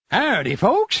Howdy,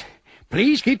 folks.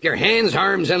 Please keep your hands,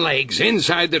 arms, and legs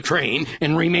inside the train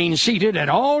and remain seated at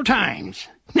all times.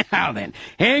 Now then,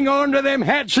 hang on to them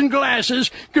hats and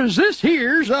glasses, 'cause this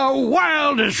here's the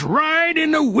wildest ride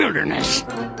in the wilderness.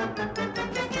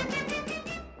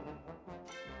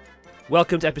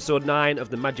 Welcome to episode 9 of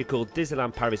the Magical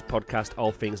Disneyland Paris podcast,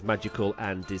 all things magical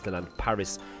and Disneyland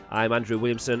Paris. I'm Andrew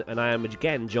Williamson, and I am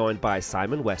again joined by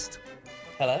Simon West.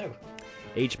 Hello.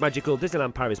 Each Magical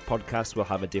Disneyland Paris podcast will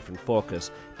have a different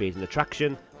focus, be it an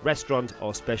attraction, restaurant,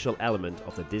 or special element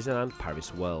of the Disneyland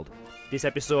Paris world. This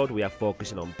episode we are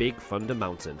focusing on Big Thunder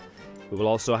Mountain. We will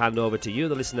also hand over to you,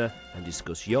 the listener, and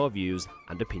discuss your views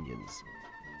and opinions.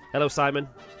 Hello, Simon.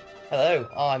 Hello.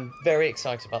 I'm very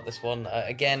excited about this one.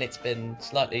 Again, it's been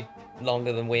slightly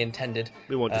longer than we intended.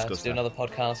 We won't discuss to do that. another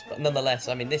podcast, but nonetheless,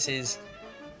 I mean, this is,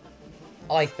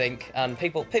 I think, and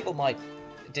people might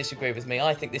disagree with me,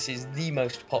 I think this is the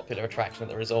most popular attraction at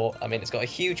the resort. I mean, it's got a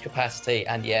huge capacity,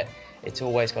 and yet it's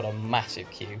always got a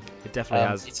massive queue. It definitely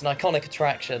has. It's an iconic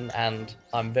attraction, and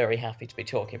I'm very happy to be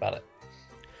talking about it.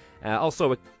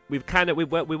 Also, we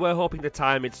were hoping to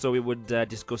time it so we would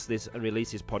discuss this and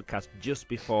release this podcast just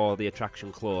before the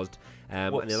attraction closed.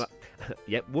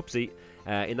 Whoopsie.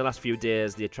 In the last few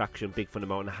days, the attraction Big Thunder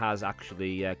Mountain has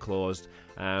actually closed.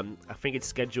 I think it's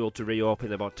scheduled to reopen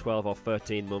in about 12 or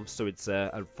 13 months, so it's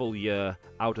a full year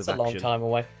out of action. It's a long time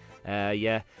away.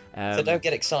 Yeah. So don't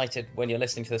get excited when you're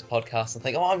listening to this podcast and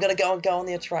think, oh, I'm going to go on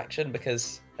the attraction,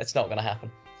 because it's not going to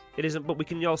happen. It isn't, but we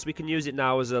can use it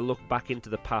now as a look back into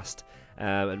the past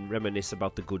and reminisce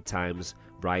about the good times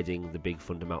riding the Big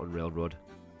Thunder Mountain Railroad.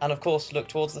 And of course, look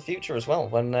towards the future as well,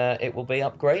 when it will be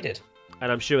upgraded.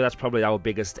 And I'm sure that's probably our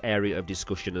biggest area of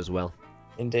discussion as well.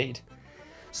 Indeed.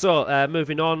 So,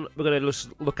 moving on, we're going to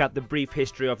look at the brief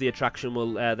history of the attraction.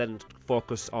 We'll then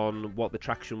focus on what the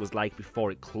attraction was like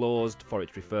before it closed, for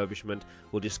its refurbishment.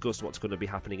 We'll discuss what's going to be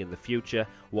happening in the future,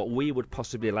 what we would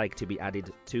possibly like to be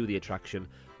added to the attraction.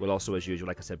 We'll also, as usual,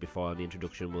 like I said before in the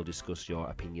introduction, we'll discuss your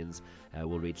opinions.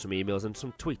 We'll read some emails and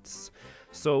some tweets.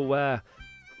 So,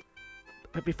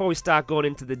 but before we start going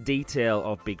into the detail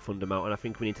of Big Thunder Mountain, I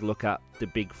think we need to look at the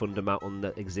Big Thunder Mountain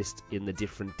that exists in the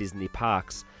different Disney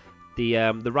parks.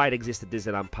 The ride exists at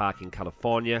Disneyland Park in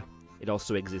California. It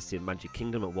also exists in Magic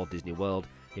Kingdom at Walt Disney World.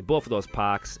 In both of those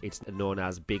parks, it's known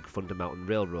as Big Thunder Mountain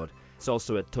Railroad. It's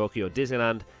also at Tokyo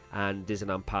Disneyland and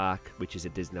Disneyland Park, which is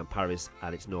at Disneyland Paris,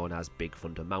 and it's known as Big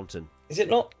Thunder Mountain. Is it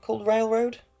not called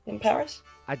Railroad in Paris?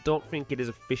 I don't think it is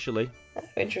officially. Oh,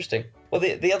 interesting. Well,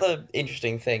 the other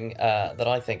interesting thing that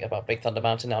I think about Big Thunder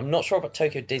Mountain, I'm not sure about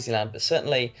Tokyo Disneyland, but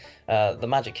certainly the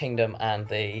Magic Kingdom and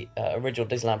the original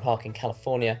Disneyland Park in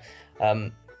California,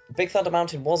 Big Thunder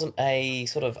Mountain wasn't a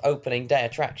sort of opening day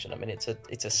attraction. I mean, it's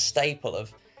a staple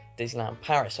of Disneyland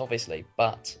Paris, obviously,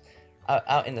 but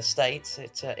out in the States,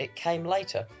 it came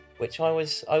later, which I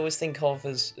always think of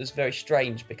as very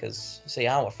strange, because, see,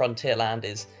 our Frontierland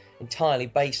is entirely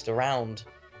based around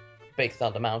Big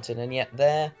Thunder Mountain, and yet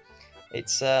there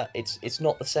it's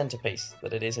not the centerpiece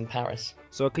that it is in Paris.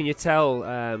 So can you tell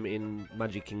in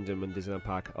Magic Kingdom and Disneyland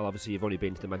Park, well, obviously you've only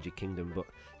been to the Magic Kingdom, but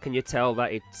can you tell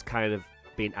that it's kind of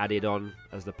been added on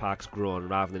as the park's grown,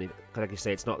 rather than, like you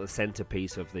say, it's not the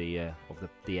centerpiece of the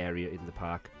area in the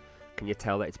park? Can you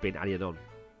tell that it's been added on?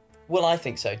 Well, I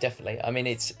think so, definitely. I mean,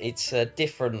 it's a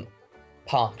different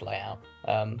park layout.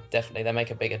 Definitely, they make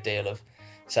a bigger deal of,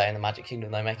 say, in the Magic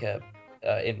Kingdom, they make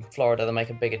in Florida, they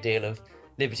make a bigger deal of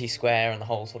Liberty Square and the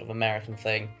whole sort of American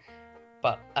thing.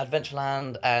 But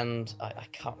Adventureland and I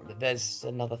can't. There's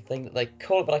another thing that they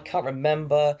call it, but I can't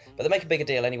remember. But they make a bigger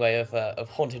deal anyway of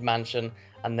Haunted Mansion,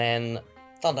 and then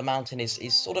Thunder Mountain is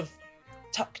sort of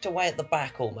tucked away at the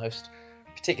back almost,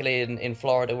 particularly in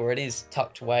Florida, where it is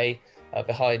tucked away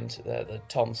behind the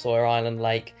Tom Sawyer Island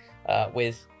Lake,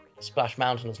 with Splash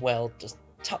Mountain as well, just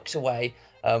tucked away,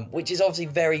 which is obviously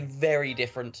very, very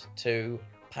different to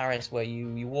Paris, where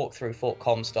you walk through Fort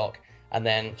Comstock, and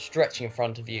then stretching in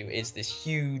front of you is this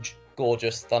huge,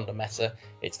 gorgeous Thunder Mesa.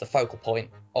 It's the focal point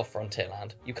of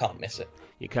Frontierland. You can't miss it.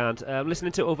 You can't.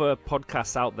 Listening to other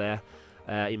podcasts out there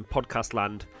in podcast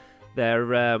land, they're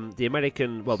the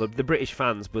American, well, the British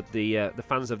fans, but the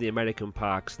fans of the American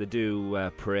parks, they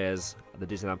do praise the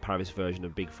Disneyland Paris version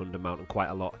of Big Thunder Mountain quite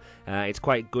a lot. It's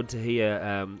quite good to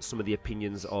hear some of the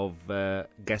opinions of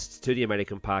guests to the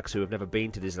American parks who have never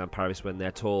been to Disneyland Paris, when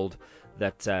they're told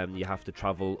that you have to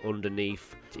travel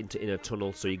underneath in a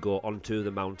tunnel, so you go onto the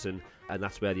mountain, and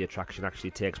that's where the attraction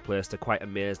actually takes place. They're quite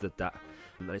amazed at that,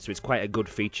 and so it's quite a good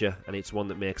feature, and it's one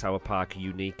that makes our park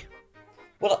unique.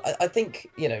 Well, I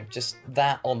think, just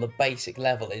that on the basic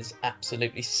level is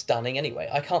absolutely stunning anyway.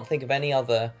 I can't think of any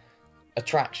other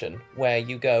attraction where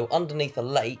you go underneath a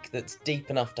lake that's deep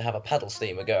enough to have a paddle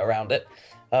steamer go around it,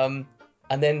 and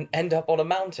then end up on a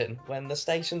mountain when the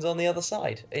station's on the other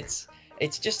side. It's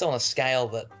just on a scale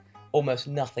that almost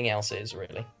nothing else is,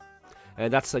 really.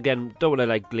 And that's, again, don't want to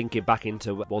like link it back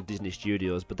into Walt Disney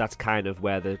Studios, but that's kind of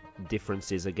where the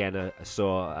differences again are so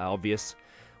obvious.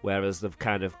 Whereas they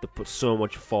put so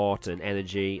much thought and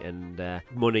energy and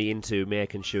money into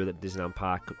making sure that Disneyland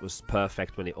Park was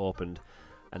perfect when it opened,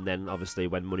 and then obviously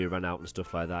when money ran out and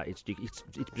stuff like that, it's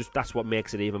just that's what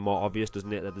makes it even more obvious,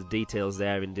 doesn't it? That the details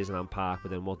there in Disneyland Park,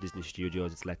 but then Walt Disney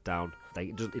Studios, it's let down.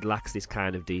 Like it lacks this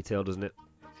kind of detail, doesn't it?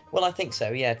 Well, I think so,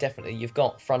 yeah, definitely. You've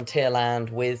got Frontierland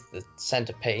with the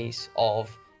centerpiece of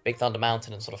Big Thunder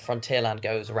Mountain, and sort of Frontierland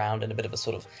goes around in a bit of a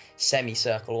sort of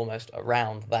semicircle almost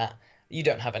around that. You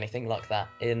don't have anything like that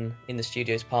in the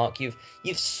Studios Park. You've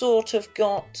sort of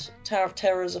got Tower of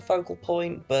Terror as a focal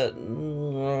point, but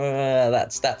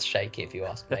that's shaky if you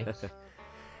ask me.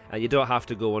 And you don't have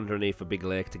to go underneath a big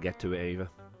lake to get to it either.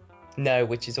 No,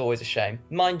 which is always a shame.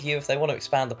 Mind you, if they want to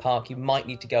expand the park, you might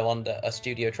need to go under a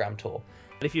Studio Tram tour.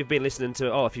 And if you've been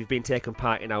if you've been taking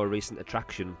part in our recent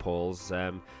attraction polls,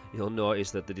 you'll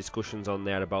notice that the discussions on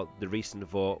there about the recent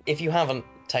vote. If you haven't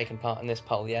taken part in this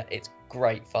poll yet, it's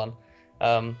great fun.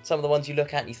 Some of the ones you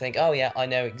look at and you think, oh yeah, I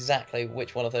know exactly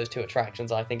which one of those two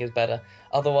attractions I think is better.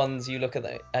 Other ones you look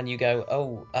at and you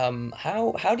go,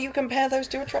 how do you compare those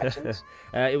two attractions?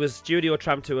 It was Studio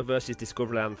Tram Tour versus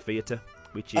Discoveryland Theatre,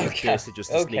 which is basically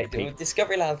just a sneak peek.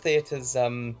 Discoveryland Theatre's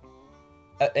an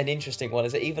interesting one.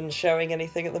 Is it even showing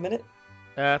anything at the minute?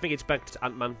 I think it's back to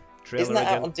Ant-Man trailer. Isn't that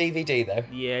again. Out on DVD though?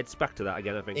 Yeah, it's back to that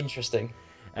again, I think. Interesting.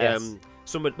 Yes.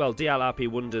 DLRP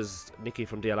Wonders, Nikki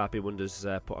from DLRP Wonders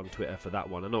put on Twitter for that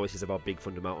one. I know this is about Big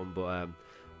Thunder Mountain, but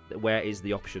where is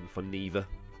the option for neither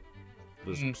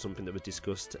was something that was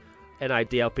discussed.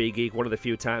 NIDLP Geek, one of the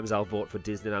few times I'll vote for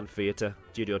Disneyland Theatre.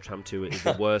 Studio Tram 2 is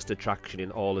the worst attraction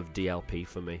in all of DLP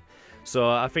for me. So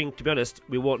I think, to be honest,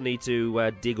 we won't need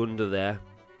to dig under there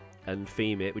and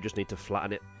theme it. We just need to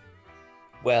flatten it.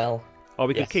 Well... Or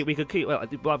we could keep. Well,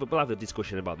 we'll have a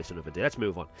discussion about this another day. Let's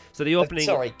move on. So the opening.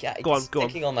 Sorry, go on.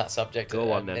 Sticking on that subject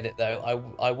a minute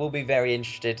though, I will be very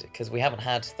interested because we haven't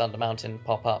had Thunder Mountain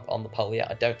pop up on the poll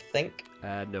yet. I don't think.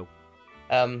 No.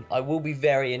 I will be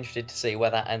very interested to see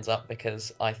where that ends up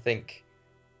because I think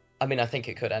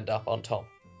it could end up on top.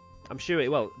 I'm sure it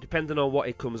will, depending on what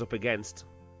it comes up against,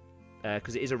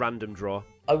 because it is a random draw.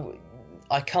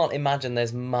 I can't imagine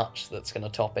there's much that's going to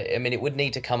top it. I mean, it would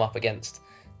need to come up against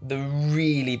the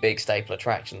really big staple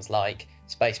attractions like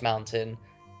Space Mountain,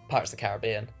 Pirates of the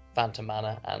Caribbean, Phantom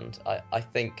Manor, and I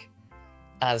think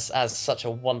as such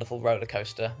a wonderful roller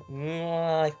coaster,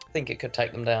 I think it could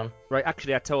take them down. Right,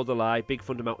 actually I told a lie. Big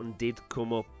Thunder Mountain did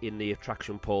come up in the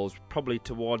attraction polls probably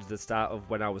towards the start of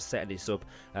when I was setting this up.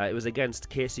 It was against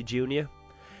Casey Jr.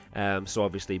 So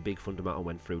obviously Big Thunder Mountain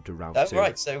went through to round 2. Oh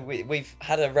right, so we've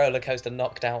had a roller coaster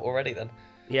knocked out already then.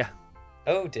 Yeah.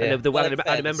 Oh dear. I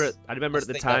remember at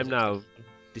the time now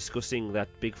discussing that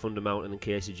Big Thunder Mountain and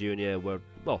Casey Jr. were,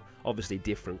 well, obviously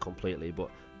different completely, but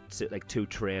like two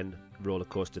train roller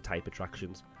coaster type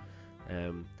attractions.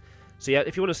 So yeah,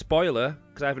 if you want a spoiler,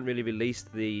 because I haven't really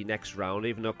released the next round,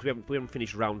 even though we haven't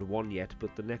finished round 1 yet,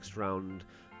 but the next round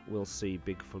we'll see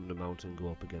Big Thunder Mountain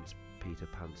go up against Peter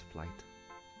Pan's Flight.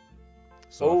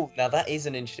 So, now that is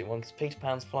an interesting one because Peter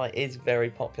Pan's Flight is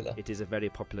very popular. It is a very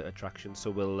popular attraction,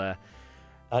 so we'll.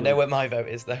 I know where my vote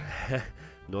is, though.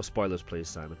 No spoilers, please,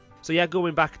 Simon. So yeah,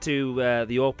 going back to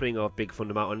the opening of Big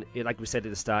Thunder Mountain, like we said at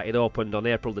the start, it opened on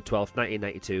April the 12th,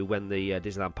 1992, when the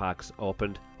Disneyland parks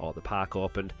opened, or the park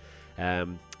opened.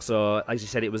 So, as you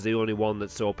said, it was the only one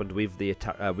that's opened with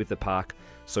the park,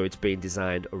 so it's been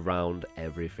designed around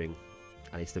everything,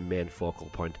 and it's the main focal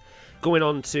point. Going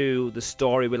on to the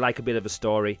story, we like a bit of a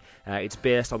story. It's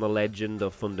based on the legend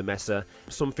of Thunder Mesa,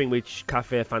 something which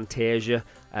Cafe Fantasia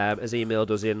has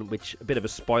emailed us in, which, a bit of a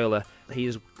spoiler,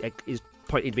 he's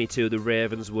pointed me to the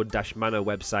Ravenswood-Manor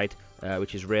website,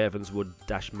 which is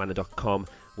ravenswood-manor.com,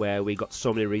 where we got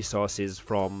so many resources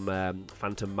from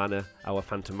Phantom Manor, our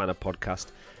Phantom Manor podcast.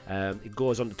 It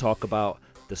goes on to talk about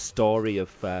the story of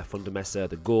Thunder Mesa,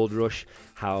 the gold rush,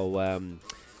 how...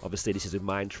 obviously, this is a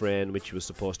mine train which was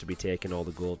supposed to be taking all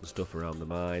the gold and stuff around the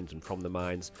mines and from the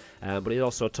mines. But it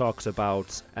also talks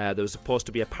about there was supposed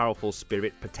to be a powerful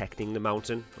spirit protecting the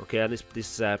mountain. Okay, and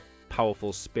this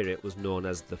powerful spirit was known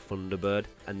as the Thunderbird,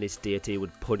 and this deity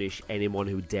would punish anyone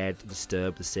who dared to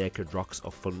disturb the sacred rocks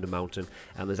of Thunder Mountain.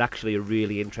 And there's actually a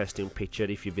really interesting picture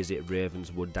if you visit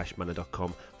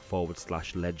ravenswood-manor.com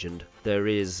 @BigThunderMountain.com/legend. There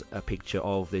is a picture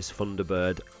of this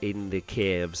Thunderbird in the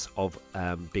caves of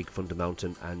Big Thunder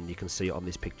Mountain, and you can see it on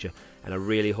this picture. And I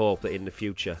really hope that in the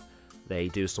future they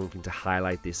do something to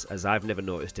highlight this, as I've never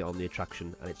noticed it on the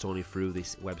attraction, and it's only through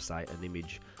this website and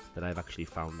image that I've actually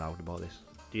found out about this.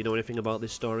 Do you know anything about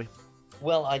this story?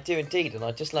 Well, I do indeed, and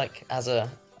I'd just like, as a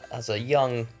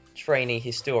young trainee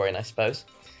historian, I suppose,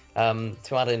 to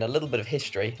add in a little bit of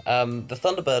history. The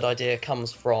Thunderbird idea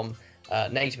comes from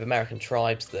Native American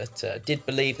tribes that did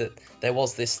believe that there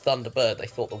was this Thunderbird. They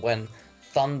thought that when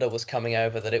thunder was coming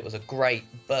over, that it was a great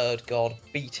bird god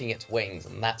beating its wings,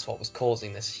 and that's what was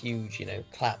causing this huge,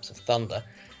 collapse of thunder.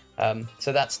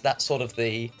 So that's sort of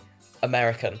the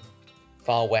American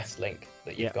Far West link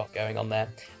that you've got going on there.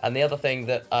 And the other thing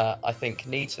that I think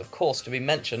needs, of course, to be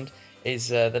mentioned is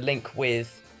the link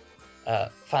with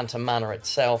Phantom Manor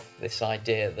itself, this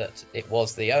idea that it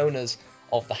was the owners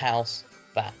of the house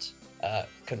that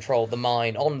controlled the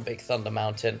mine on Big Thunder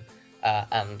Mountain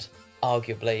and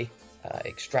arguably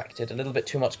extracted a little bit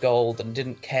too much gold and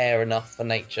didn't care enough for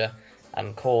nature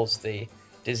and caused the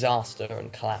disaster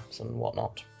and collapse and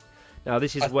whatnot. Now,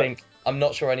 this is I'm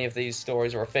not sure any of these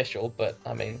stories are official, but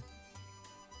I mean,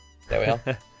 there we are.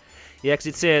 Yeah, because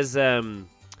it says, on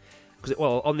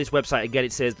this website again,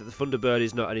 it says that the Thunderbird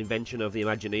is not an invention of the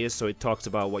Imagineers. So it talks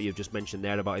about what you've just mentioned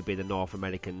there about it being the North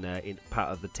American part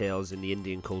of the tales in the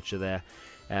Indian culture there.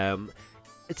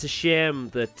 It's a shame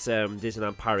that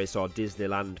Disneyland Paris or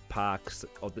Disneyland parks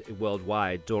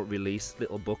worldwide don't release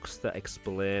little books that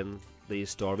explain these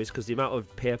stories, because the amount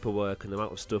of paperwork and the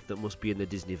amount of stuff that must be in the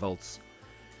Disney vaults,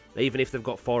 even if they've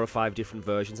got 4 or 5 different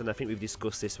versions, and I think we've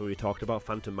discussed this when we talked about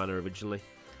Phantom Manor originally.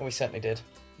 We certainly did.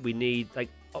 We need,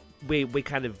 we would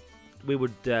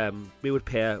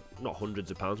pay not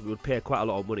hundreds of pounds, we would pay quite a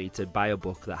lot of money to buy a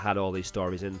book that had all these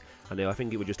stories in, and I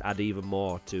think it would just add even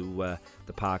more to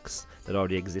the parks that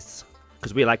already exists,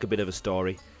 because we like a bit of a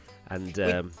story, and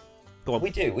go on.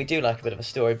 We do like a bit of a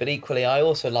story, but equally I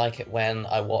also like it when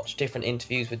I watch different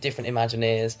interviews with different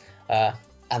Imagineers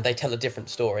and they tell a different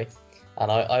story.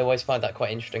 And I always find that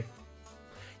quite interesting.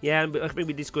 Yeah, and I think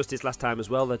we discussed this last time as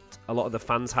well, that a lot of the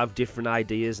fans have different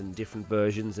ideas and different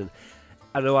versions. And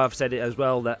I know I've said it as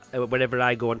well, that whenever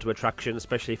I go onto attraction,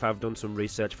 especially if I've done some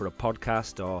research for a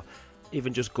podcast or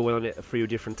even just going on it a few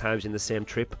different times in the same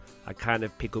trip, I kind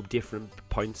of pick up different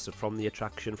points from the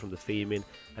attraction, from the theming,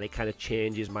 and it kind of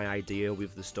changes my idea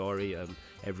with the story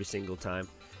every single time.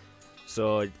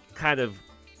 So kind of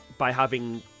by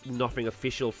having nothing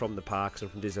official from the parks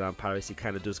and from Disneyland Paris, it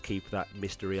kind of does keep that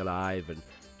mystery alive and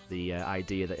the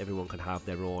idea that everyone can have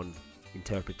their own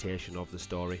interpretation of the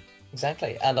story.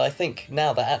 Exactly, and I think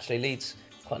now that actually leads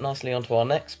quite nicely onto our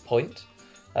next point,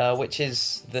 which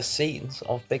is the scenes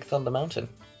of Big Thunder Mountain.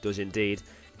 Does indeed.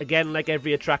 Again, like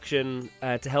every attraction,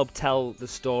 to help tell the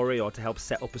story or to help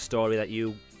set up a story that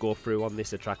you go through on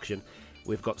this attraction,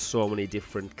 we've got so many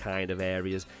different kind of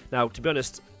areas. Now, to be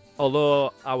honest,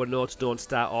 although our notes don't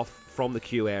start off from the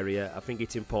queue area, I think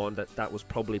it's important that was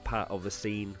probably part of the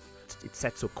scene. It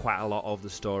sets up quite a lot of the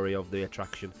story of the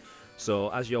attraction. So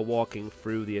as you're walking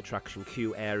through the attraction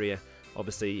queue area,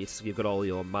 obviously you've got all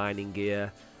your mining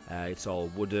gear, it's all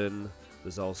wooden,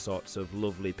 there's all sorts of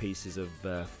lovely pieces of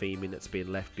theming that's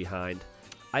been left behind.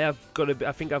 I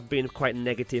think I've been quite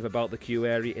negative about the queue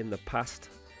area in the past.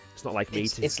 It's not like me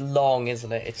to... It's long,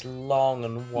 isn't it? It's long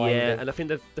and winding. Yeah, and I think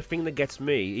that the thing that gets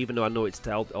me, even though I know it's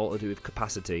all to do with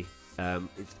capacity,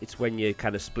 it's when you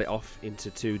kind of split off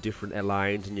into 2 different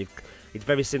lines, and it's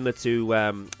very similar to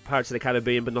Pirates of the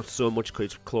Caribbean, but not so much because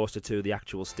it's closer to the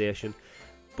actual station.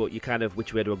 But you kind of,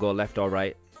 which way do I go, left or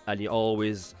right? And you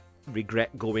always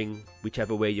regret going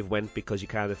whichever way you've went, because you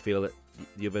kind of feel that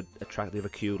the other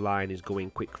queue line is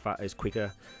going quicker, it's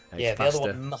yeah, faster. The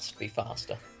other one must be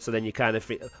faster. So then you kind of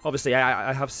obviously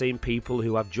I have seen people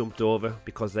who have jumped over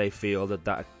because they feel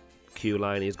that queue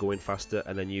line is going faster,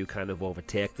 and then you kind of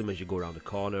overtake them as you go around the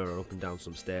corner or up and down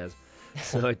some stairs.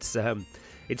 So it's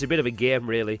a bit of a game,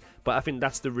 really. But I think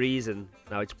that's the reason.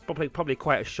 Now, it's probably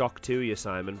quite a shock to you,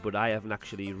 Simon, but I haven't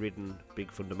actually ridden Big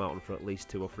Thunder Mountain for at least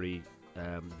 2 or 3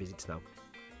 visits now.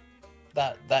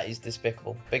 That is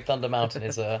despicable. Big Thunder Mountain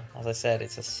is as I said,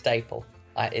 it's a staple.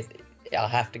 I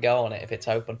have to go on it if it's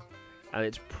open. And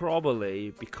it's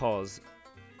probably because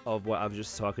of what I was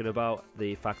just talking about,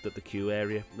 the fact that the queue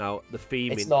area. Now, the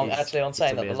theming it's long. is... Actually, on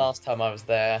saying that, amazing. the last time I was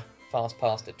there, fast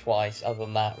passed it twice. Other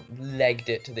than that, legged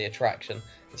it to the attraction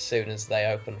as soon as they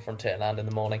opened Frontierland in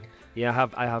the morning. Yeah,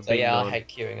 I have So been known, I hate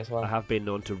queuing as well. I have been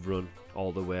known to run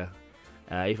all the way.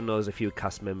 Even though there's a few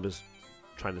cast members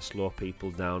trying to slow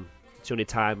people down. It's the only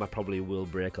time I probably will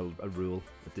break a rule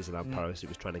at Disneyland Paris. It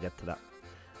was trying to get to that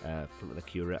front of the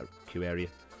queue area.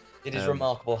 It is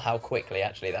remarkable how quickly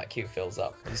actually that queue fills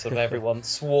up. And sort of everyone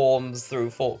swarms through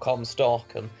Fort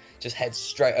Comstock and just heads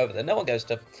straight over there. No one goes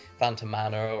to Phantom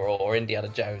Manor or Indiana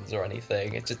Jones or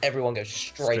anything. It's just everyone goes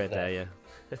straight there.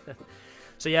 Yeah.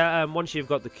 So yeah, once you've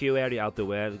got the queue area out the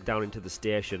way, down into the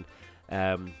station,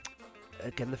 again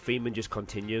the theme just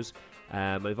continues.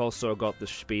 We've also got the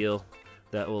spiel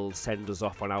that will send us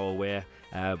off on our way,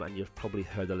 and you've probably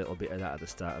heard a little bit of that at the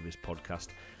start of this podcast.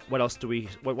 What else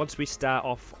once we start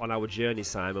off on our journey,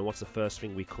 Simon, what's the first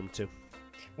thing we come to?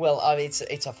 Well, I mean,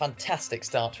 it's a fantastic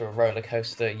start to a roller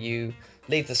coaster. You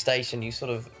leave the station, you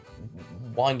sort of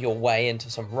wind your way into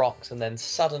some rocks, and then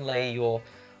suddenly you're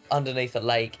underneath a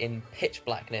lake in pitch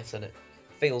blackness, and it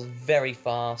feels very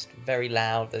fast, very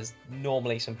loud. There's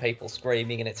normally some people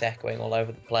screaming, and it's echoing all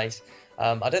over the place.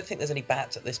 I don't think there's any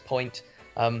bats at this point,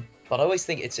 but I always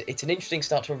think it's an interesting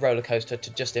start to a roller coaster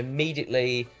to just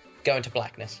immediately go into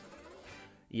blackness.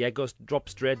 Yeah, it drop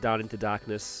straight down into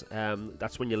darkness.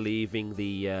 That's when you're leaving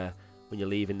the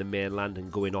mainland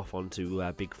and going off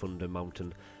onto Big Thunder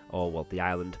Mountain, or the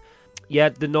island. Yeah,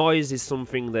 the noise is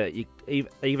something that you,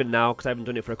 even now, because I haven't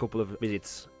done it for a couple of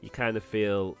visits, you kind of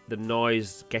feel the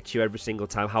noise gets you every single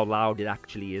time, how loud it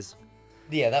actually is.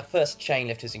 Yeah, that first chain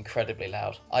lift is incredibly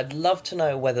loud. I'd love to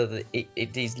know whether it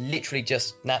is literally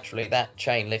just naturally that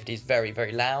chain lift is very,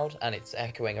 very loud and it's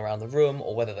echoing around the room,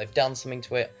 or whether they've done something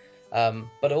to it.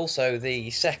 But also the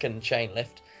second chain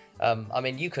lift, I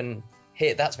mean, you can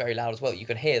hear that's very loud as well. You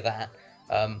can hear that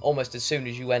almost as soon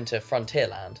as you enter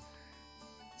Frontierland.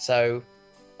 So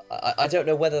I don't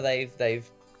know whether they've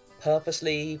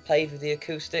purposely played with the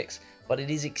acoustics, but it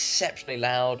is exceptionally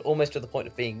loud, almost to the point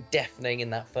of being deafening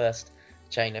in that first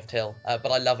chain lift hill.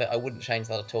 But I love it. I wouldn't change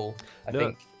that at all.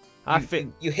 I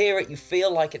think you hear it, you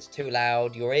feel like it's too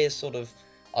loud. Your ears sort of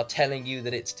are telling you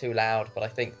that it's too loud, but I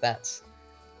think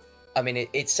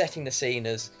it's setting the scene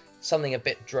as something a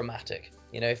bit dramatic.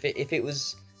 You know, if it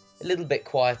was a little bit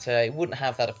quieter, it wouldn't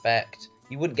have that effect.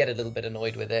 You wouldn't get a little bit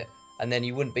annoyed with it, and then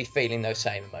you wouldn't be feeling those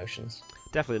same emotions.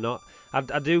 Definitely not.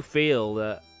 I do feel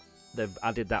that they've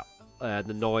added that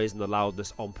the noise and the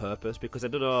loudness on purpose, because I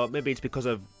don't know, maybe it's because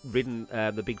I've ridden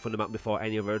the Big Thunder Mountain before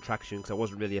any other attraction, because I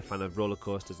wasn't really a fan of roller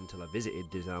coasters until I visited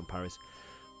Disneyland Paris.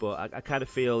 But I kind of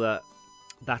feel that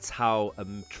that's how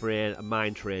a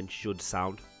mine train should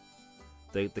sound.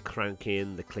 The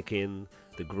cranking, the clicking,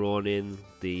 the groaning,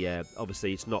 the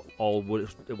obviously it's not all wood.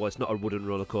 Well, it's not a wooden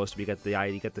roller coaster. But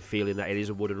you get the feeling that it is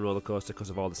a wooden roller coaster because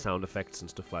of all the sound effects and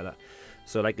stuff like that.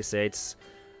 So, like I say,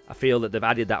 I feel that they've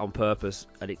added that on purpose,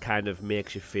 and it kind of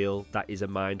makes you feel that is a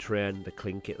mine train. The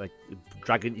clinking,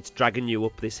 it's dragging you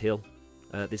up this hill,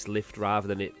 this lift, rather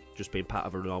than it just being part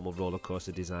of a normal roller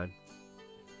coaster design.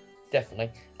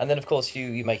 Definitely. And then, of course,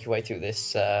 you make your way through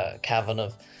this cavern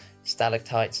of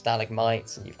stalactites,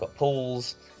 stalagmites, and you've got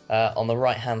pools on the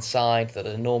right-hand side that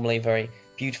are normally very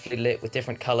beautifully lit with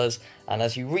different colours. And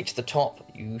as you reach the top,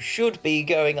 you should be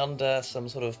going under some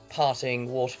sort of parting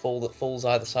waterfall that falls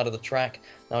either side of the track.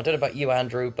 Now, I don't know about you,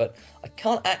 Andrew, but I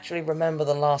can't actually remember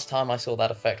the last time I saw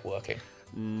that effect working.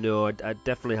 No, it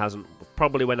definitely hasn't.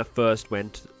 Probably when I first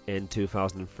went in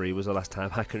 2003 was the last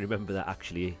time I can remember that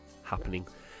actually happening.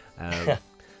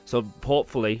 So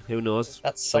hopefully, who knows?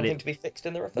 That's something to be fixed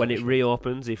in the refurbishment. When it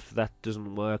reopens, if that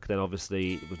doesn't work, then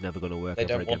obviously it was never going to work they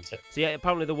ever don't again. Want it. So yeah,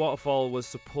 apparently the waterfall was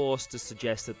supposed to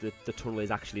suggest that the tunnel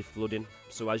is actually flooding.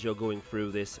 So as you're going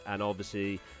through this, and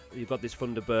obviously you've got this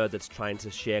Thunderbird that's trying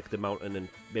to shake the mountain and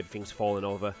everything's falling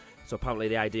over. So apparently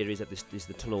the idea is that this is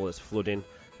the tunnel that's flooding.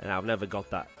 And I've never got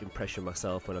that impression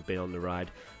myself when I've been on the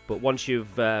ride. But once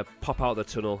you've pop out of the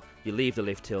tunnel, you leave the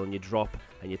lift hill and you drop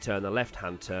and you turn the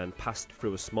left-hand turn, pass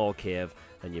through a small cave,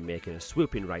 and you're making a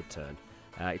swooping right turn.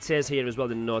 It says here as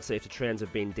well in the notes that if the trains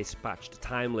have been dispatched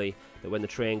timely, that when the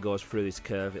train goes through this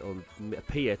curve, it'll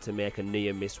appear to make a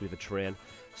near miss with a train.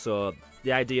 So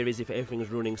the idea is if everything's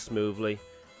running smoothly,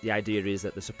 the idea is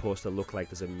that they're supposed to look like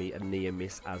there's a near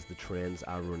miss as the trains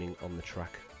are running on the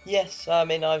track. Yes, I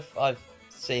mean I've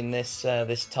seen this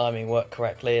timing work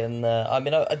correctly, and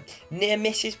a near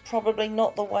miss is probably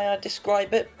not the way I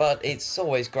describe it, but it's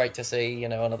always great to see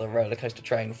another roller coaster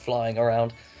train flying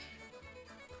around.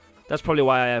 That's probably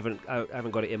why I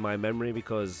haven't got it in my memory,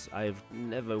 because I've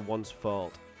never once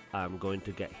thought I'm going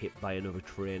to get hit by another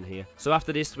train here. So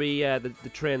after this, the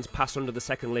trains pass under the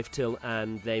second lift hill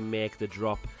and they make the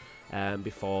drop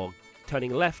before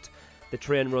turning left. The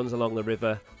train runs along the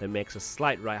river, then makes a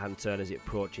slight right-hand turn as it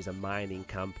approaches a mining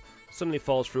camp, suddenly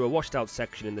falls through a washed-out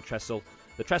section in the trestle,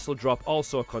 The trestle drop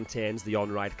also contains the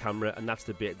on-ride camera, and that's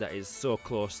the bit that is so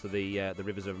close to the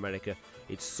rivers of America.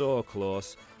 It's so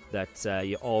close that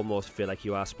you almost feel like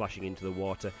you are splashing into the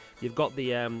water. You've got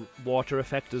the water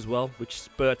effect as well, which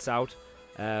spurts out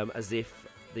as if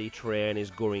the train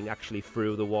is going actually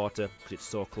through the water because it's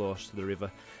so close to the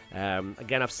river.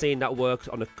 Again, I've seen that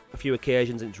work on a few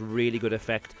occasions, and it's really good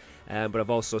effect. But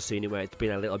I've also seen it where it's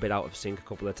been a little bit out of sync a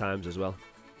couple of times as well.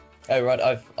 Oh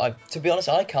right, I've to be honest,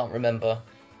 I can't remember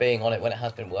being on it when it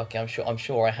has been working. I'm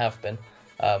sure I have been,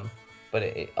 but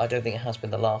I don't think it has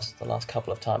been the last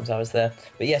couple of times I was there.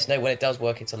 But yes, no, when it does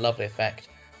work, it's a lovely effect,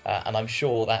 and I'm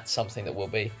sure that's something that will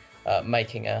be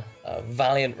making a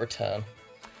valiant return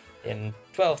in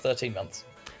 12-13 months.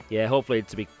 Yeah, hopefully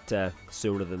it's a bit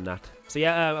sooner than that. So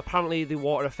yeah, apparently the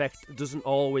water effect doesn't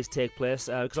always take place,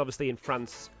 because obviously in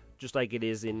France, just like it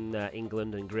is in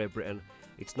England and Great Britain,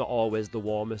 it's not always the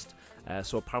warmest.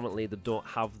 So apparently they don't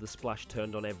have the splash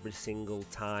turned on every single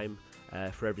time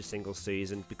for every single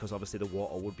season, because obviously the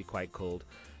water would be quite cold.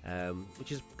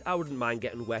 Which is, I wouldn't mind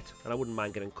getting wet, and I wouldn't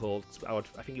mind getting cold. I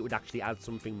think it would actually add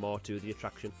something more to the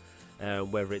attraction,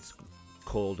 whether it's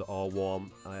cold or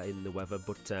warm in the weather.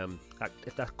 But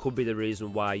that could be the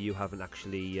reason why you haven't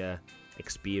actually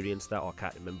experienced that, or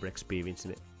can't remember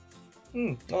experiencing it.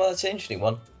 Well, that's an interesting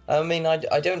one. I mean, I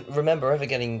don't remember ever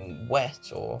getting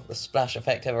wet or the splash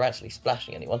effect ever actually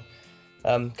splashing anyone,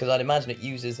 because I'd imagine it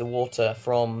uses the water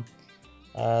from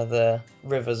the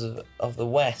rivers of the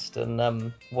west,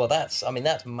 and well, that's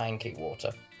manky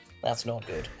water. That's not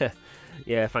good.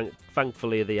 Yeah,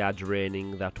 thankfully they are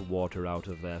draining that water out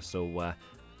of there, so I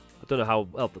don't know how.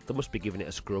 Well, they must be giving it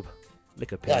a scrub.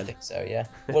 Lick a pen. Yeah, I think so. Yeah.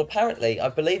 Well, apparently, I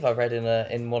believe I read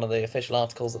in one of the official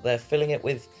articles that they're filling it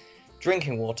with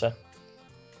drinking water.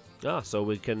 So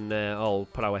we can all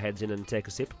put our heads in and take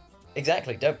a sip.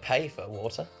 Exactly. Don't pay for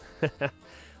water.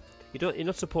 You're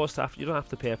not supposed to you don't have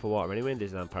to pay for water anyway in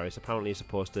Disneyland Paris. Apparently you're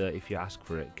supposed to, if you ask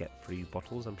for it, get free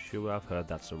bottles. I'm sure I've heard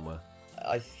that somewhere.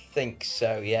 I think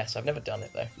so. Yes, I've never done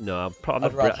it though. No,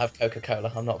 I'd rather have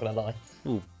Coca-Cola. I'm not going to lie.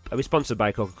 Ooh, are we sponsored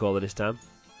by Coca-Cola this time?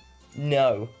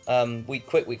 No. We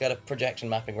got a projection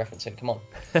mapping reference in. Come on.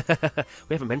 We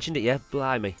haven't mentioned it yet.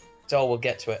 Blimey. So we'll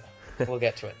get to it. We'll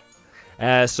get to it.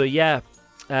 So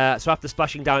after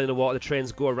splashing down in the water, the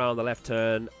trains go around the left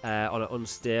turn on an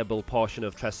unstable portion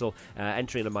of trestle,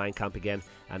 entering the mine camp again,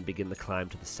 and begin the climb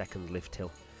to the second lift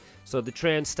hill. So the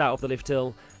trains start up the lift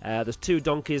hill. There's two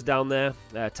donkeys down there,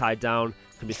 tied down,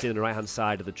 can be seen on the right hand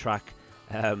side of the track,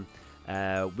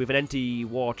 with an empty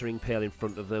watering pail in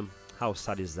front of them. How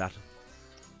sad is that?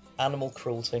 Animal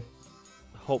cruelty.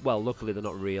 Well, luckily they're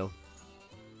not real.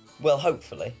 Well,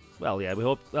 hopefully. Well, yeah, we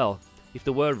hope. Well, if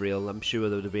they were real, I'm sure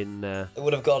there would have been. They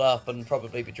would have got up and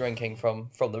probably be drinking from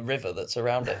the river that's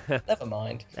around it. Never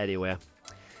mind. Anyway.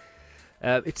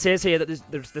 It says here that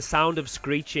there's the sound of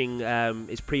screeching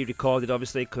is pre-recorded,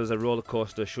 obviously, because a roller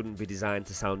coaster shouldn't be designed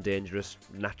to sound dangerous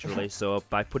naturally. So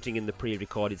by putting in the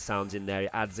pre-recorded sounds in there,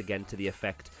 it adds again to the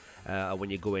effect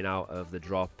when you're going out of the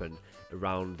drop and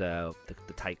around the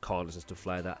tight corners and stuff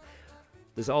like that.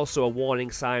 There's also a warning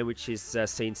sign which is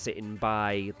seen sitting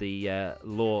by the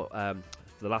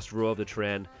last row of the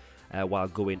train while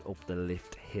going up the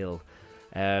lift hill.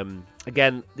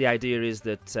 Again, the idea is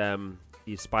that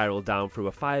you spiral down through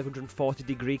a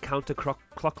 540-degree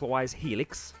counterclockwise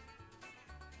helix.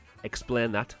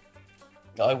 Explain that.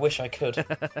 I wish I could.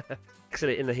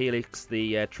 In the helix,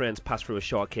 the trains pass through a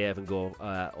short cave and go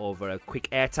over a quick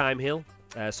airtime hill.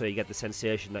 So you get the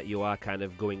sensation that you are kind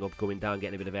of going up, going down,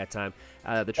 getting a bit of airtime.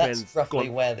 That's roughly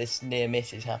where this near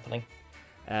miss is happening.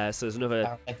 So there's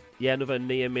another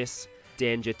near miss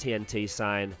danger TNT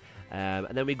sign. And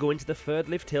then we go into the third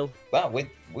lift hill. Wow,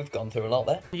 we've gone through a lot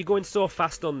there. You're going so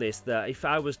fast on this that if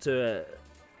I was to...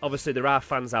 Obviously, there are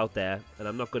fans out there, and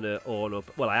I'm not going to own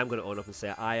up... Well, I am going to own up and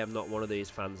say I am not one of these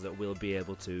fans that will be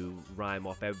able to rhyme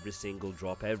off every single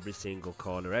drop, every single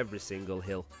corner, every single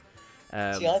hill.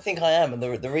 See, I think I am, and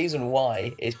the reason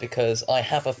why is because I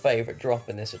have a favourite drop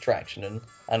in this attraction,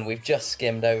 and we've just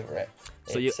skimmed over it.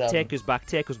 So take us back.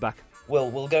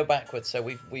 We'll go backwards. So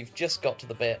we've just got to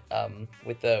the bit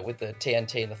with the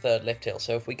TNT in the third lift hill.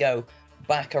 So if we go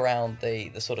back around the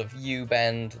sort of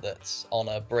U-bend that's on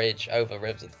a bridge over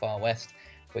rivers at the far west,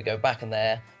 we go back in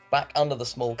there, back under the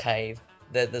small cave.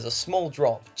 There's a small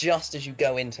drop just as you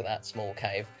go into that small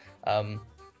cave,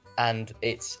 and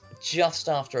it's just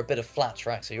after a bit of flat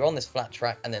track. So you're on this flat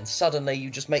track, and then suddenly you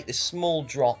just make this small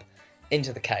drop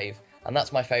into the cave, and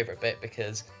that's my favourite bit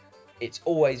because it's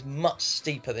always much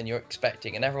steeper than you're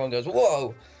expecting, and everyone goes,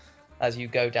 whoa, as you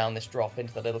go down this drop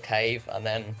into the little cave, and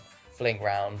then fling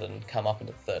round and come up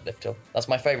into the third lift hill. That's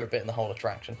my favourite bit in the whole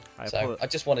attraction. I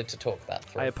just wanted to talk that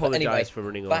through. I apologise for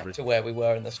running over it. Back to where we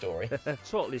were in the story.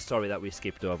 Totally sorry that we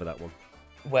skipped over that one.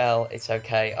 Well, it's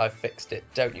okay. I've fixed it.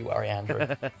 Don't you worry, Andrew.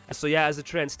 So yeah, as the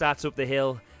train starts up the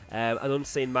hill, an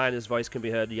unseen miner's voice can be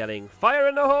heard yelling, "Fire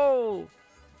in the hole!"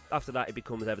 After that, it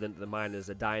becomes evident that the miners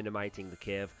are dynamiting the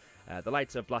cave. The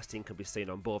lights of blasting can be seen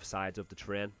on both sides of the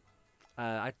train.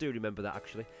 I do remember that,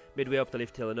 actually. Midway up the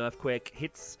lift hill, an earthquake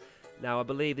hits. Now, I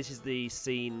believe this is the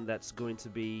scene that's going to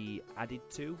be added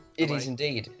to. It is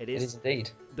indeed. It is. It is indeed.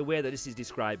 The way that this is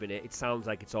describing it, it sounds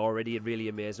like it's already really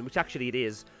amazing, which actually it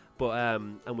is. But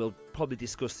and we'll probably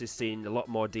discuss this scene in a lot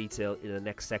more detail in the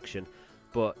next section.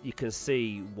 But you can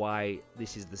see why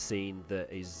this is the scene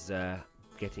that is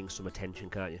getting some attention,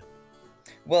 can't you?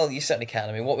 Well, you certainly can.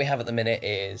 I mean, what we have at the minute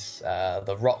is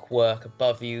the rock work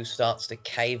above you starts to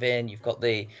cave in. You've got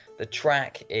the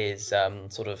track is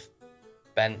sort of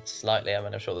bent slightly. I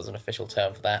mean, I'm sure there's an official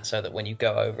term for that, so that when you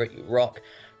go over it, you rock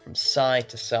from side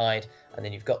to side, and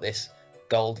then you've got this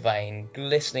gold vein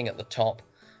glistening at the top,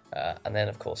 and then,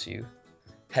 of course, you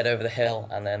head over the hill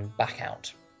and then back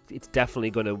out. It's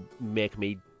definitely going to make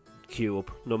me queue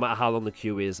up. No matter how long the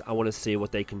queue is, I want to see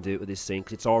what they can do with this scene,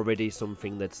 because it's already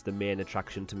something that's the main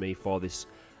attraction to me for this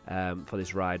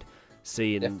ride.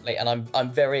 Definitely, and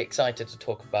I'm very excited to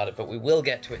talk about it, but we will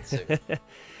get to it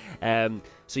soon.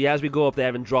 So yeah, as we go up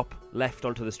there and drop left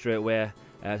onto the straightaway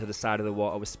to the side of the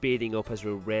water, we're speeding up as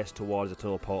we race towards the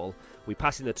tunnel portal. We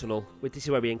pass in the tunnel. This is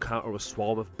where we encounter a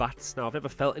swarm of bats. Now, I've never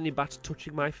felt any bats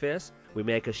touching my face. We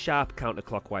make a sharp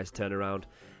counterclockwise turnaround.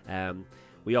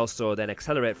 We also then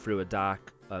accelerate through a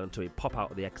dark until we pop out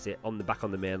of the exit back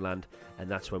on the mainland, and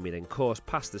that's when we then course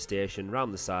past the station,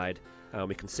 round the side, and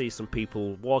we can see some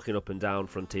people walking up and down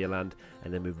Frontierland,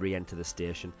 and then we re-enter the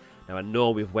station. Now, I know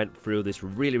we've went through this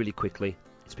really, really quickly.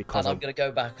 It's because I'm going to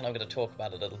go back and I'm going to talk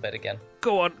about it a little bit again.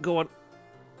 Go on.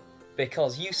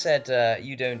 Because you said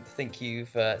you don't think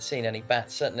you've seen any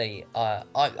bats. Certainly,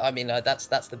 I mean, that's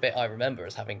the bit I remember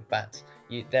as having bats.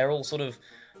 They're all sort of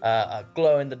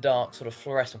glow in the dark, sort of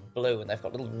fluorescent blue, and they've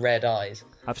got little red eyes.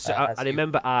 I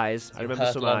remember eyes. I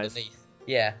remember some eyes. Underneath.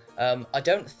 Yeah. I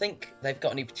don't think they've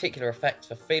got any particular effect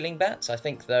for feeling bats. I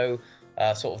think, though,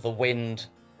 sort of the wind,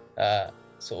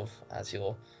 sort of as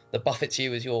the buffets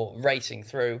you as you're racing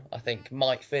through, I think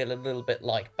might feel a little bit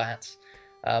like bats.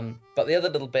 But the other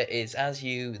little bit is, as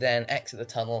you then exit the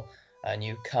tunnel and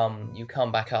you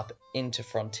come back up into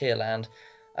Frontierland,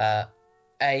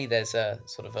 there's a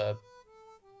sort of a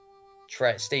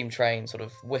steam train sort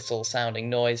of whistle sounding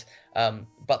noise,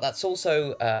 but that's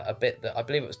also a bit that I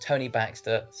believe it was Tony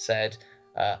Baxter said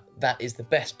that is the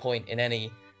best point in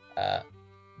any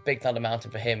Big Thunder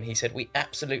Mountain for him. He said we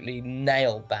absolutely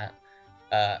nailed that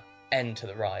end to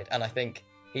the ride, and I think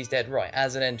he's dead right.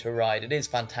 As an end to a ride, it is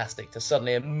fantastic to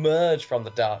suddenly emerge from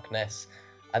the darkness,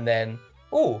 and then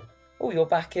you're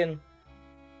back in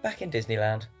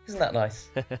Disneyland. Isn't that nice?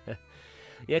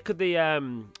 Yeah, could they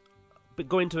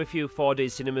going to a few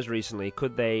 4D cinemas recently?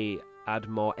 Could they add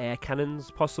more air cannons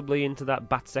possibly into that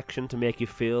bat section to make you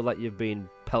feel like you've been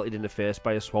pelted in the face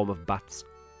by a swarm of bats?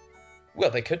 Well,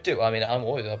 they could do. I mean, I'm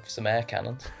always up for some air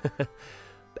cannons.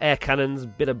 Air cannons,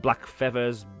 bit of black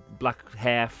feathers, black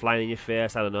hair flying in your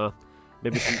face. I don't know.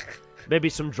 Maybe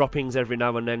some droppings every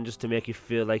now and then just to make you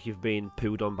feel like you've been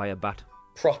pooed on by a bat.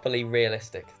 Properly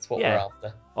realistic. That's what we're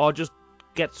after. Or just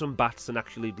get some bats and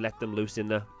actually let them loose in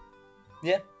there.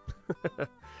 Yeah.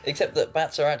 Except that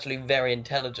bats are actually very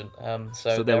intelligent,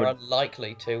 so they're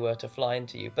unlikely to fly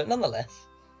into you. But nonetheless.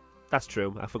 That's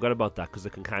true. I forgot about that because they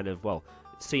can kind of,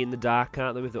 see in the dark,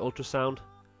 can't they, with the ultrasound?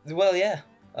 Well, yeah.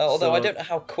 Although I don't know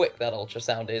how quick that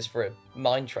ultrasound is for a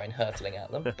mine train hurtling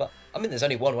at them. But, I mean, there's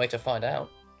only one way to find out.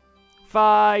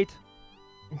 Fight!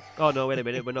 Oh, no, wait a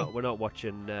minute. We're not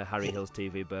watching Harry Hill's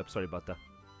TV burp. Sorry about that.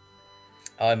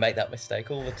 I make that mistake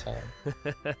all the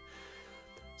time.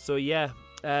 So, yeah.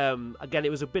 Again, it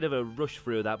was a bit of a rush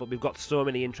through that, but we've got so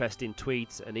many interesting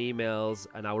tweets and emails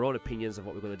and our own opinions of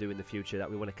what we're going to do in the future that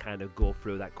we want to kind of go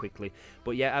through that quickly.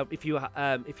 But yeah, if you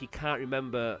can't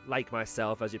remember, like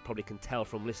myself, as you probably can tell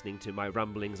from listening to my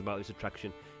ramblings about this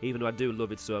attraction, even though I do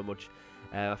love it so much,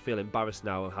 I feel embarrassed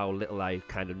now how little I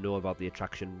kind of know about the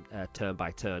attraction turn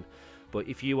by turn. But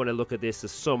if you want to look at this,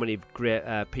 there's so many great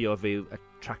POV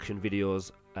attraction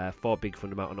videos for Big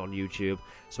Thunder Mountain on YouTube,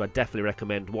 so I definitely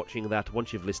recommend watching that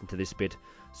once you've listened to this bit,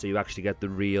 so you actually get the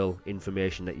real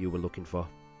information that you were looking for.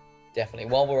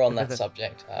 Definitely. While we're on that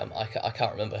subject, I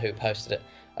can't remember who posted it,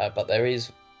 but there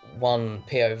is one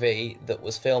POV that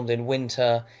was filmed in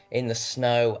winter in the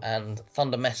snow, and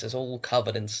Thunder Messes all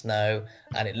covered in snow,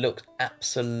 and it looked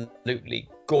absolutely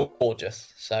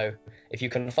gorgeous. So if you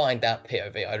can find that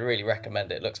POV, I'd really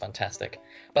recommend it. It looks fantastic.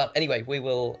 But anyway, we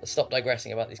will stop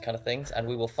digressing about these kind of things, and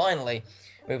we will finally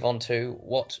move on to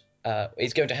what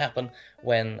is going to happen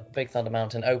when Big Thunder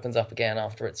Mountain opens up again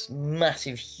after its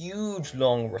massive, huge,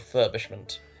 long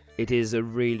refurbishment. It is a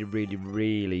really, really,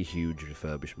 really huge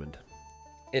refurbishment.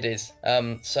 It is.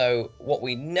 So what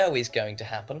we know is going to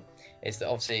happen is that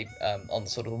obviously, on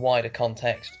sort of the wider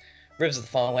context, Rivers of the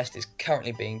Far West is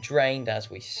currently being drained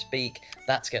as we speak.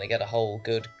 That's going to get a whole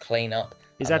good clean up.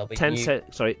 Is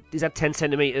that 10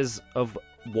 centimeters of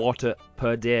water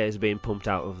per day is being pumped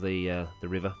out of the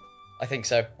river? I think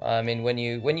so. I mean, when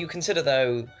you consider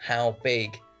though how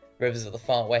big Rivers of the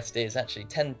Far West is, actually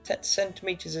 10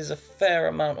 centimeters is a fair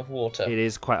amount of water. It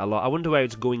is quite a lot. I wonder where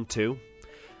it's going to.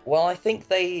 Well, I think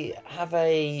they have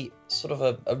a sort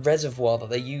of a reservoir that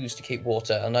they use to keep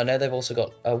water, and I know they've also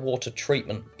got a water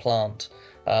treatment plant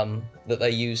that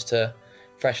they use to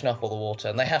freshen up all the water,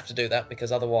 and they have to do that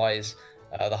because otherwise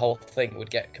the whole thing would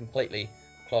get completely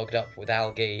clogged up with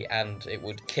algae, and it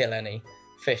would kill any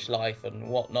fish life and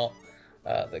whatnot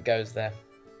that goes there.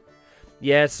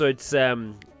 Yeah, so it's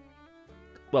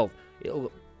well,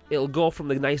 it'll go from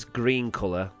the nice green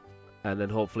colour, and then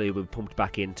hopefully we'll be pumped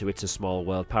back into It's a Small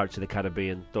World, Pirates of the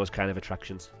Caribbean, those kind of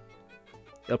attractions.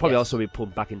 It'll probably also be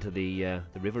pumped back into the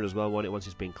river as well, won't it, once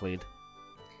it's been cleaned?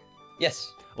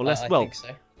 Yes, Unless, I well, think so.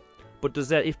 But does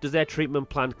their treatment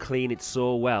plant clean it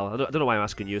so well? I don't know why I'm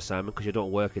asking you, Simon, because you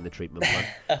don't work in the treatment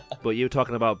plant. But you're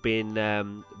talking about being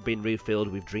refilled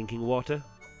with drinking water.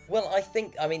 Well,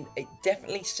 I mean, it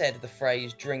definitely said the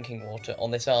phrase drinking water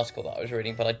on this article that I was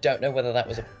reading, but I don't know whether that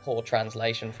was a poor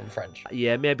translation from French.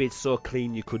 Yeah, maybe it's so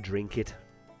clean you could drink it.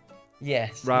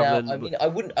 Yes. Rather Now, I mean,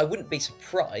 I wouldn't be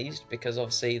surprised because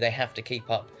obviously they have to keep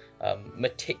up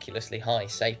meticulously high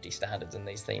safety standards in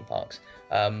these theme parks.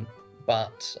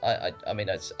 But I mean,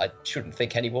 I shouldn't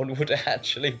think anyone would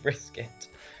actually risk it.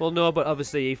 Well, no, but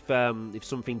obviously if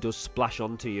something does splash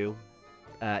onto you,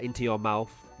 into your mouth,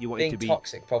 you want it to be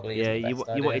toxic. Probably yeah, isn't the best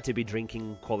idea. You want it to be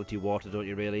drinking quality water, don't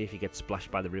you? Really, if you get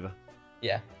splashed by the river.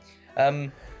 Yeah.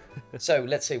 So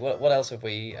let's see what else have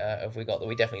we got that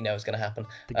we definitely know is going to happen.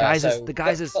 The geysers.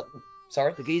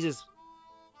 Sorry. The geysers.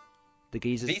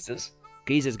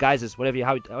 Geysers, whatever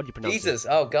how do you pronounce geysers.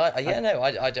 it? Oh, yeah, no,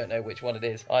 I don't know which one it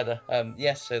is either.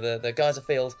 Yes, so the geyser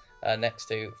field next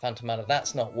to Phantom Manor,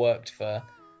 that's not worked for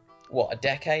what, a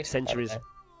decade? Centuries.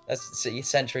 That's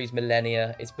centuries,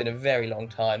 millennia. It's been a very long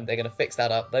time. They're going to fix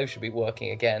that up. Those should be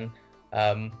working again.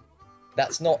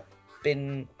 That's not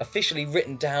been officially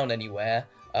written down anywhere,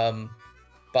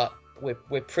 but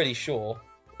we're pretty sure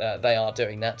they are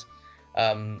doing that.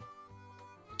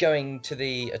 Going to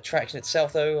the attraction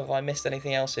itself, though, have I missed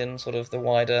anything else in sort of the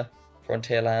wider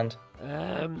Frontierland?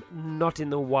 Not in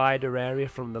the wider area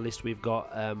from the list we've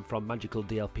got from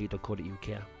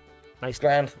magicaldlp.co.uk. Nice,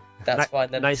 grand. That's fine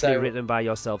then. Nicely written by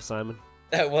yourself, Simon.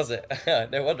 Oh, was it?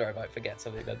 No wonder I might forget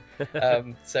something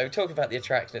then. So talking about the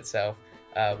attraction itself,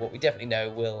 what we definitely know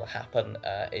will happen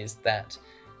is that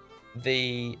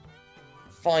the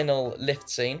final lift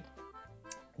scene,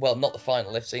 well, not the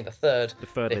final lift scene, the third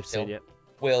lift scene, yeah,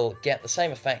 will get the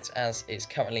same effect as is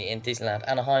currently in Disneyland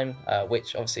Anaheim,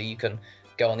 which obviously you can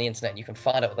go on the internet and you can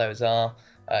find out what those are.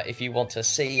 If you want to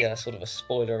see sort of a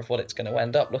spoiler of what it's going to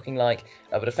end up looking like,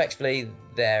 but effectively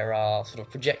there are sort of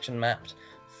projection mapped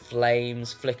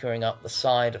flames flickering up the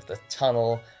side of the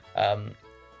tunnel.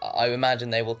 I imagine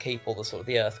they will keep all the sort of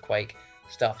the earthquake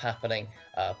stuff happening,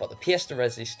 but the pièce de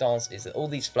résistance is that all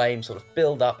these flames sort of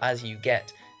build up as you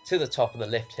get to the top of the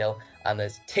lift hill, and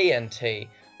there's TNT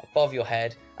above your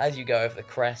head as you go over the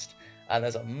crest, and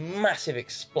there's a massive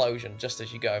explosion just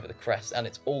as you go over the crest, and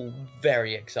it's all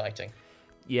very exciting.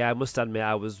 Yeah, I must admit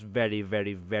I was very,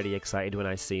 very, very excited when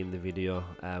I seen the video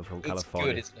from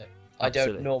California. It's good, isn't it? Absolutely. I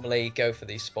don't normally go for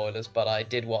these spoilers, but I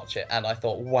did watch it and I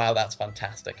thought, wow, that's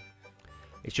fantastic.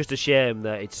 It's just a shame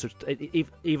that it's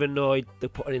even though they're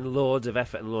putting in loads of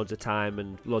effort and loads of time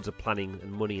and loads of planning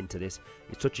and money into this,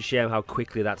 it's such a shame how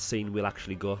quickly that scene will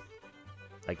actually go.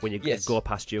 Like when you go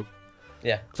past you.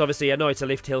 Yeah. So obviously I know it's a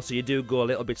lift hill, so you do go a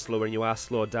little bit slower and you are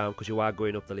slowed down because you are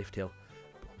going up the lift hill.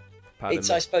 I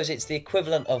suppose it's the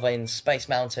equivalent of in Space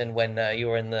Mountain when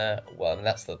you're in the, well,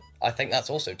 I think that's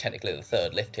also technically the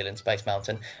third lift hill in Space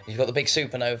Mountain. You've got the big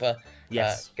supernova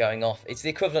going off. It's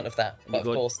the equivalent of that. But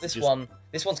of course, this one's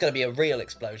going to be a real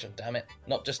explosion, damn it,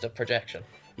 not just a projection.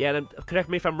 Yeah, and correct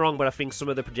me if I'm wrong, but I think some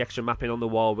of the projection mapping on the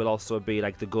wall will also be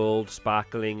like the gold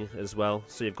sparkling as well.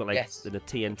 So you've got like Yes. the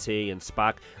TNT and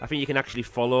spark. I think you can actually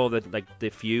follow the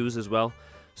fuse as well.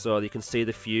 So you can see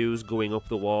the fuse going up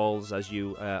the walls as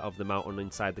you of the mountain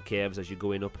inside the caves as you're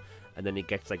going up, and then it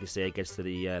gets, like you say, it gets to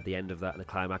the end of that, and the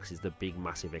climax is the big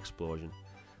massive explosion.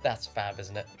 That's fab,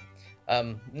 isn't it?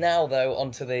 Now though,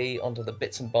 onto the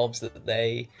bits and bobs that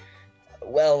they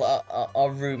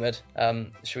are rumoured,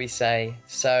 should we say.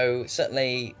 So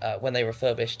certainly when they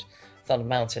refurbished Thunder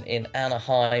Mountain in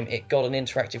Anaheim, it got an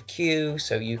interactive queue,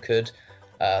 so you could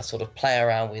sort of play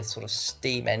around with sort of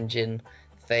steam engine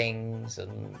things,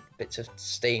 and bits of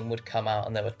steam would come out,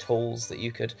 and there were tools that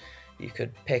you could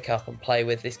pick up and play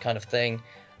with, this kind of thing.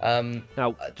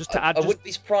 Now, just to add, I wouldn't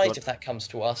be surprised if that comes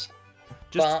to us,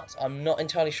 but I'm not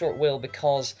entirely sure it will,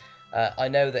 because I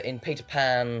know that in Peter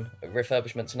Pan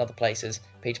refurbishments and other places,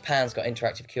 Peter Pan's got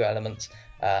interactive queue elements,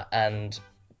 and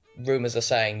rumours are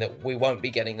saying that we won't be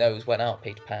getting those when our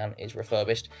Peter Pan is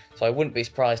refurbished. So I wouldn't be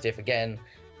surprised if, again,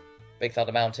 Big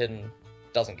Thunder Mountain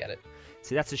doesn't get it.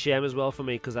 See, that's a shame as well for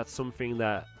me, because that's something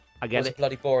that, again, It's a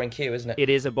bloody boring queue, isn't it? It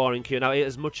is a boring queue. Now,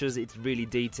 as much as it's really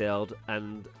detailed,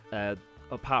 and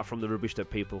apart from the rubbish that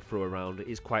people throw around, it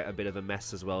is quite a bit of a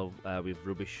mess as well, with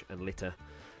rubbish and litter.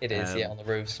 It is, on the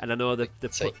roofs. And I know that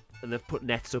they've put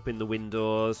nets up in the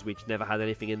windows, which never had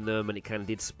anything in them, and it kind of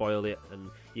did spoil it.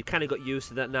 And you kind of got used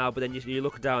to that now, but then you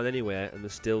look down anywhere, and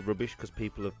there's still rubbish because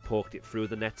people have poked it through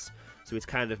the nets. So it's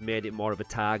kind of made it more of a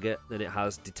target than it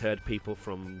has deterred people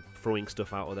from throwing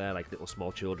stuff out of there, like little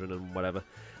small children and whatever.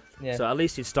 Yeah. So at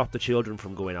least it stopped the children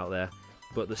from going out there.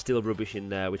 But there's still rubbish in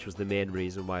there, which was the main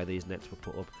reason why these nets were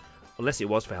put up. Unless it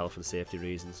was for health and safety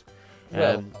reasons.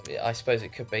 Well, I suppose it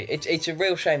could be. It's a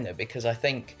real shame though, because I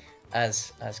think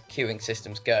as queuing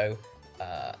systems go,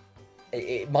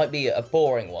 it might be a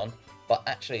boring one, but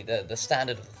actually the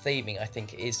standard of the theming, I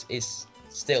think, is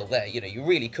still there. You know, you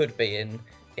really could be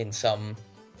in some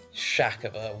shack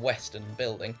of a Western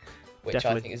building, which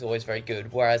Definitely. I think is always very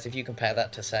good. Whereas if you compare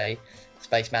that to, say,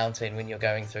 Space Mountain, when you're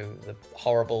going through the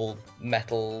horrible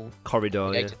metal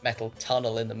corridor, metal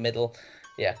tunnel in the middle.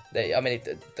 Yeah,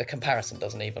 the comparison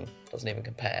doesn't even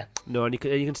compare. No, and you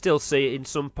can still see in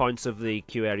some points of the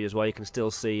queue area as well. You can still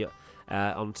see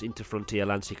into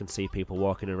Frontierland, so you can see people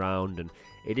walking around, and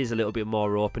it is a little bit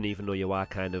more open, even though you are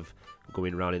kind of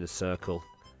going around in a circle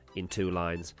in two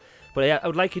lines. But yeah, I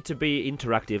would like it to be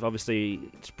interactive. Obviously,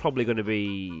 it's probably going to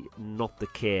be not the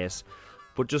case.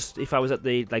 But just if I was at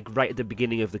right at the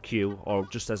beginning of the queue, or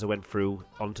just as I went through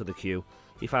onto the queue,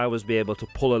 if I was be able to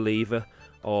pull a lever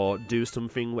or do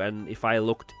something, and if I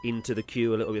looked into the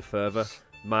queue a little bit further,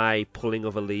 my pulling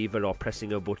of a lever or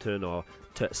pressing a button or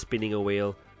spinning a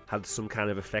wheel had some kind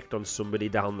of effect on somebody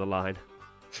down the line.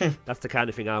 That's the kind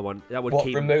of thing I want. That would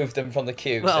remove them from the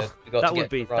queue. Well, so that would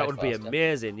be faster.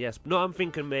 amazing. Yes. No, I'm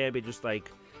thinking maybe just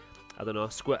like, I don't know,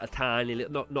 squirt a tiny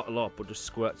little, not a lot, but just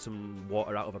squirt some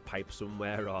water out of a pipe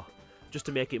somewhere, or just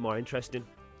to make it more interesting.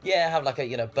 Yeah, have like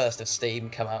a burst of steam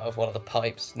come out of one of the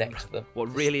pipes next to them.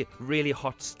 What, really, really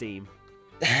hot steam?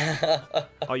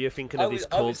 Are you thinking of this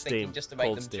cold steam? Thinking just to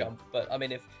make them jump, but I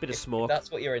mean, if smoke. If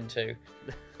that's what you're into,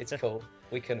 it's cool.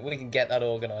 We can get that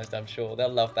organised. I'm sure they'll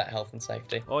love that health and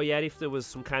safety. Oh yeah, if there was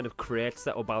some kind of crates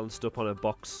that were balanced up on a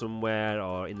box somewhere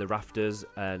or in the rafters,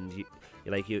 and you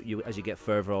as you get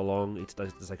further along,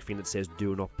 there's like a thing that says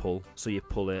 "Do not pull," so you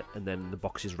pull it, and then the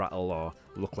boxes rattle or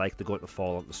look like they're going to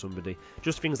fall onto somebody.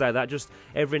 Just things like that. Just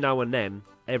every now and then,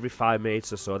 every 5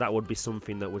 minutes or so, that would be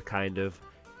something that would kind of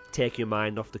take your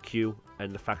mind off the queue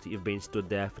and the fact that you've been stood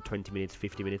there for 20 minutes,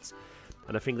 50 minutes.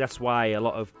 And I think that's why a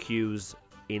lot of queues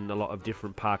in a lot of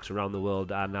different parks around the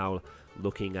world are now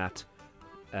looking at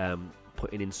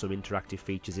putting in some interactive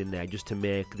features in there, just to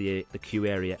make the queue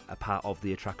area a part of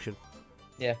the attraction.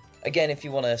 Yeah. Again, if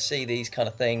you want to see these kind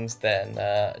of things, then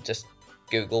just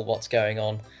Google what's going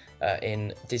on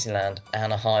in Disneyland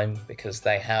Anaheim, because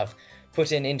they have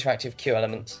put in interactive queue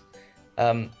elements.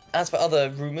 As for other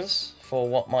rumours for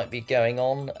what might be going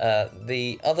on,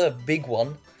 the other big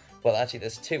one, well, actually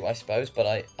there's two, I suppose, but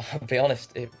I'll be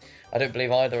honest, I don't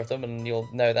believe either of them, and you'll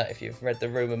know that if you've read the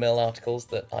rumour mill articles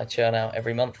that I churn out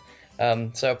every month.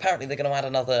 So apparently they're going to add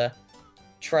another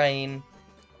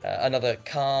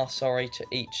car, to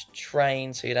each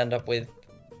train, so you'd end up with,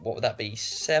 what would that be,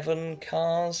 7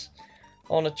 cars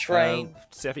on a train?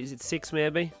 Is it 6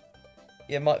 maybe?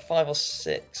 Yeah, 5 or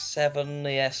 6, 7,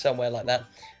 yeah, somewhere like that.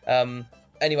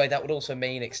 Anyway, that would also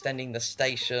mean extending the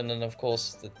station, and of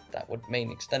course that would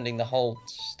mean extending the whole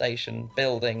station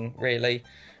building, really.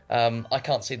 I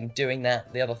can't see them doing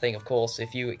that. The other thing, of course,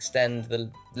 if you extend the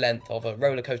length of a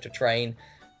roller coaster train,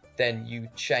 then you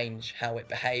change how it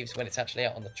behaves when it's actually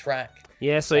out on the track.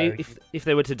 Yeah, so if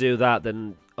they were to do that,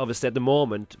 then obviously at the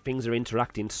moment things are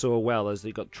interacting so well as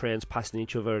they've got trains passing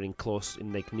each other in close,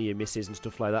 in like near misses and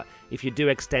stuff like that. If you do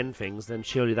extend things, then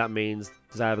surely that means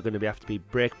there's either going to have to be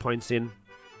brake points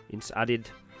added,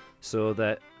 so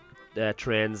that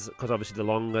trains, because obviously the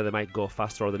longer they might go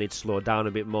faster, or they need to slow down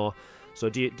a bit more. So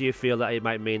do you feel that it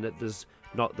might mean that there's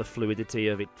not the fluidity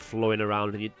of it flowing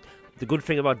around? And the good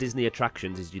thing about Disney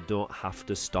attractions is you don't have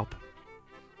to stop.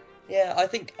 Yeah, I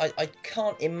think I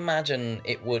can't imagine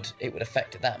it would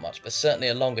affect it that much, but certainly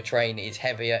a longer train is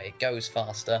heavier, it goes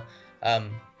faster,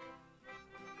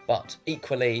 but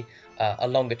equally a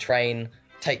longer train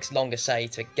takes longer, say,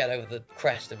 to get over the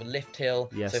crest of a lift hill.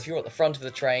 Yes. So if you're at the front of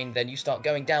the train, then you start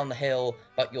going down the hill,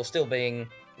 but you're still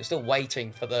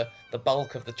waiting for the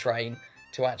bulk of the train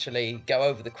to actually go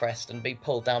over the crest and be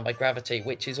pulled down by gravity,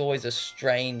 which is always a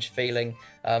strange feeling.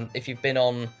 If you've been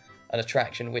on an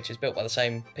attraction which is built by the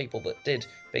same people that did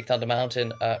Big Thunder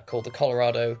Mountain, called the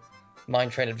Colorado Mine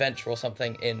Train Adventure or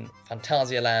something in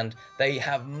Phantasialand, they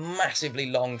have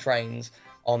massively long trains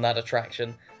on that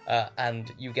attraction,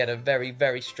 and you get a very,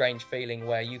 very strange feeling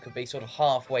where you could be sort of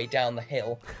halfway down the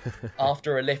hill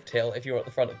after a lift hill if you're at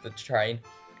the front of the train,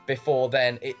 before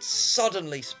then it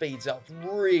suddenly speeds up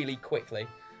really quickly.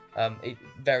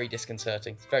 Very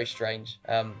disconcerting. It's very strange,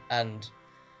 and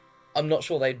I'm not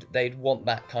sure they'd want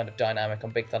that kind of dynamic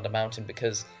on Big Thunder Mountain,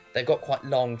 because they've got quite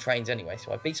long trains anyway,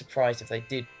 so I'd be surprised if they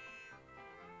did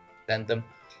extend them.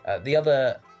 The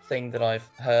other thing that I've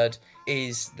heard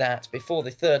is that before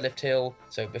the third lift hill,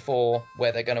 so before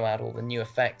where they're going to add all the new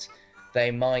effects,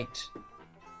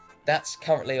 that's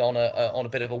currently on a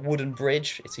bit of a wooden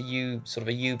bridge. It's a U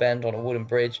bend on a wooden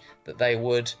bridge, that they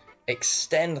would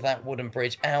extend that wooden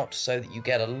bridge out so that you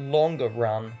get a longer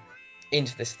run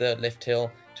into this third lift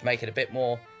hill to make it a bit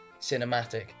more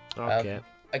cinematic. Okay.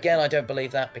 Again, I don't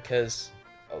believe that, because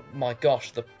my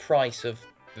gosh, the price of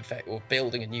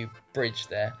building a new bridge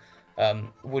there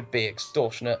would be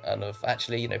extortionate, and of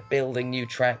actually building new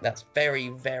track, that's very,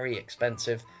 very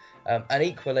expensive. And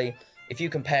equally, if you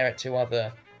compare it to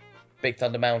other Big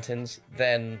Thunder Mountains,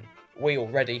 then we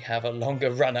already have a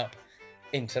longer run up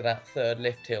into that third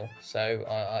lift hill, so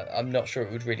I'm not sure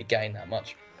it would really gain that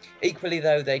much. Equally,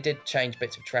 though, they did change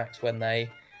bits of tracks when they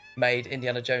made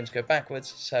Indiana Jones go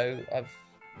backwards, so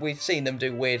we've seen them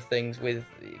do weird things with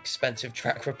expensive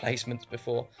track replacements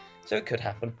before, so it could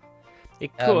happen.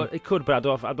 It could, but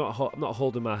I'm not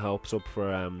holding my hopes up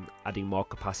for adding more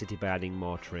capacity by adding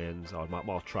more trains or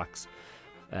more tracks,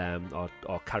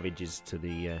 or carriages to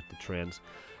the trains.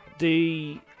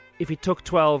 If it took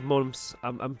 12 months,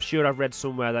 I'm sure I've read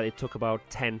somewhere that it took about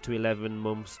 10 to 11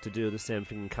 months to do the same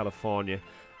thing in California,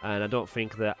 and I don't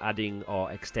think that adding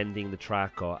or extending the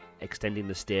track or extending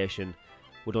the station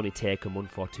would only take a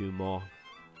month or two more.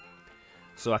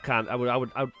 So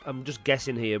I'm just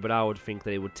guessing here, but I would think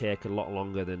that it would take a lot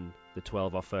longer than the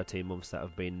 12 or 13 months that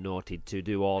have been noted to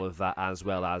do all of that, as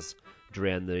well as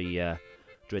drain the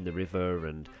river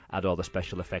and add all the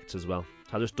special effects as well.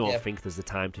 I just don't think there's the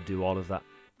time to do all of that.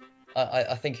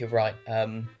 I think you're right.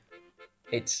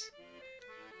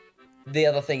 The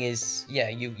other thing is,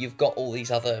 you've got all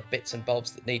these other bits and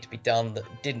bobs that need to be done that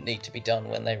didn't need to be done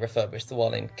when they refurbished the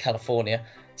one in California.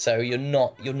 So you're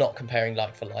not comparing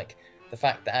like for like. The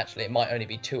fact that actually it might only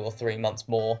be 2 or 3 months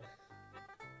more,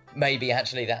 maybe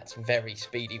actually that's very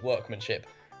speedy workmanship,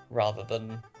 rather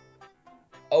than,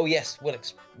 oh yes,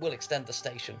 we'll extend the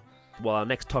station. Well, our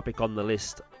next topic on the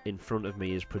list in front of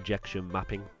me is projection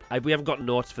mapping. We haven't got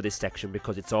notes for this section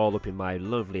because it's all up in my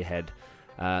lovely head,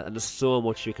 and there's so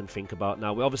much you can think about.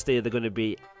 Now, obviously, they're going to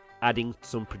be adding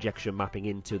some projection mapping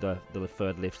into the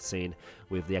third lift scene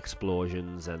with the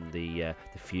explosions and the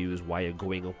fuse wire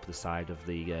going up the side of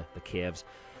the caves.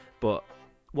 But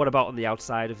what about on the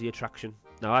outside of the attraction?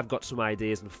 Now, I've got some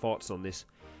ideas and thoughts on this.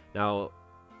 Now,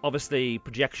 obviously,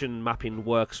 projection mapping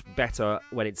works better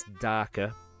when it's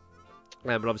darker.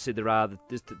 But obviously there are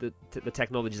the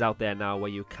technologies out there now where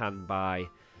you can buy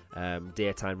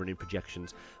daytime running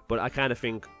projections. But I kind of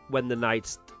think when the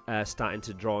night's starting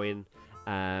to draw in,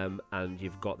 and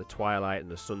you've got the twilight and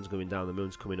the sun's going down, the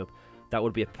moon's coming up, that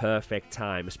would be a perfect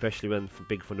time, especially when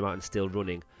Big Thunder Mountain's still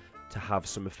running, to have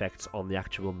some effects on the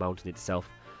actual mountain itself.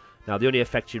 Now, the only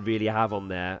effects you really have on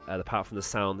there, apart from the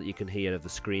sound that you can hear of the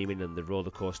screaming and the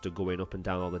roller coaster going up and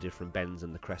down all the different bends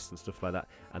and the crests and stuff like that,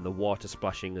 and the water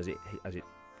splashing as it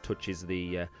touches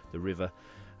the river,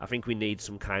 I think we need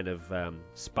some kind of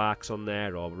sparks on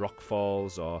there, or rock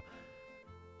falls, or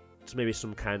maybe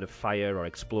some kind of fire or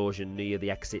explosion near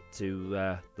the exit to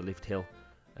the lift hill.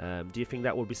 Do you think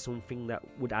that would be something that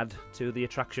would add to the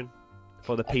attraction?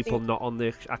 For the I people think not on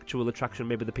the actual attraction,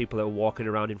 maybe the people that are walking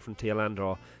around in Frontierland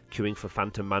or queuing for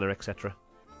Phantom Manor, etc.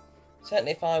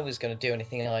 certainly if I was going to do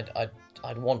anything,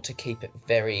 I'd want to keep it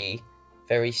very,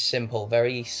 very simple,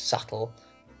 very subtle,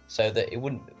 so that it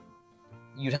wouldn't.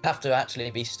 You'd have to actually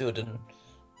be stood and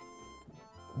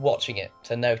watching it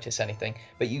to notice anything.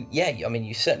 But I mean,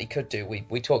 you certainly could do.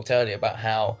 We talked earlier about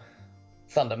how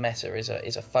Thunder Mesa is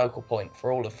a focal point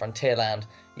for all of Frontierland.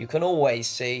 You can always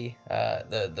see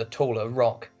the taller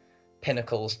rock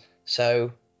pinnacles,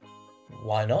 so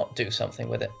why not do something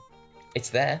with it? It's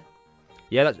there.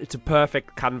 Yeah, it's a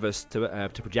perfect canvas to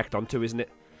project onto, isn't it?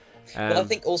 Well, I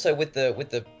think also with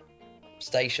the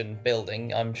station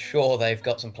building, I'm sure they've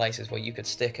got some places where you could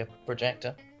stick a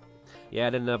projector. Yeah,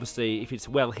 then obviously if it's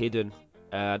well hidden,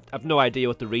 I've no idea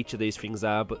what the reach of these things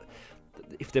are, but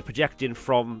if they're projecting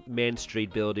from Main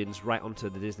Street buildings right onto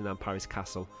the Disneyland Paris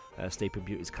Castle, Sleeping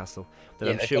Beauty's castle, then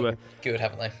Yeah, I'm they've sure got to be good,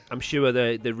 haven't they? I'm sure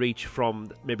the reach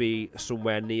from maybe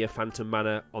somewhere near Phantom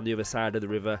Manor on the other side of the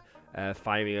river,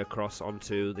 firing across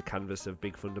onto the canvas of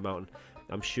Big Thunder Mountain,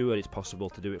 I'm sure it's possible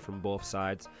to do it from both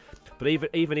sides. But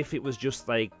even if it was just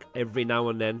like every now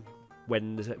and then,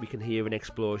 when we can hear an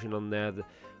explosion on there,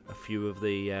 a few of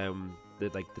the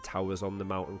towers on the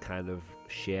mountain kind of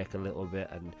shake a little bit,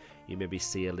 and you maybe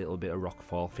see a little bit of rock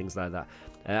fall, things like that.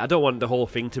 I don't want the whole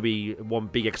thing to be one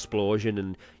big explosion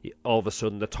and all of a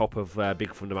sudden the top of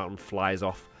Big Thunder Mountain flies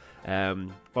off.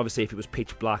 Obviously, if it was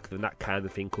pitch black, then that kind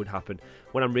of thing could happen.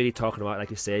 What I'm really talking about,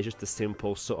 like you say, is just the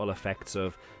simple, subtle effects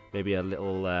of maybe a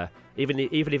little, even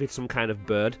if it's some kind of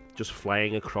bird just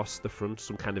flying across the front,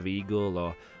 some kind of eagle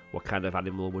or what kind of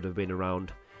animal would have been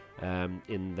around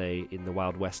in the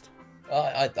Wild West.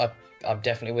 I'm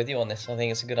definitely with you on this. I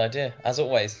think it's a good idea. As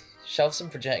always, shove some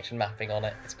projection mapping on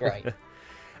it. It's great.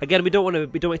 Again, we don't want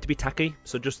it to be tacky,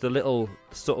 so just the little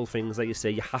subtle things, like you say,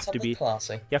 you have Something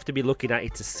classy. You have to be looking at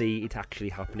it to see it actually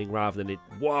happening, rather than it.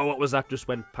 Whoa, what was that? Just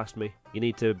went past me. It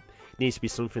needs to be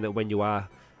something that when you are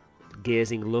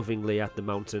gazing lovingly at the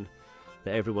mountain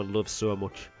that everyone loves so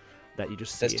much, that you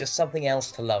just see There's just something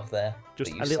else to love there.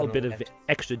 Just a little bit of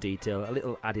extra detail, a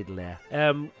little added layer.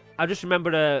 I just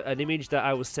remembered an image that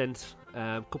I was sent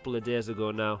a couple of days ago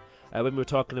now, when we were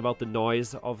talking about the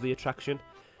noise of the attraction.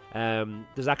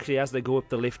 There's actually, as they go up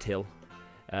the lift hill,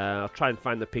 I'll try and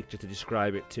find the picture to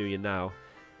describe it to you now.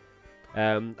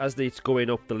 As it's going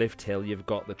up the lift hill, you've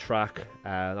got the track,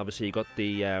 obviously you've got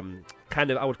the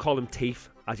kind of, I would call them teeth,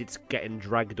 as it's getting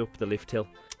dragged up the lift hill.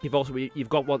 You've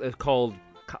got what they're called,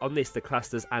 on this they're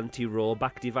classed as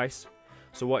anti-rollback device.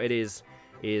 So what it is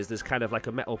there's kind of like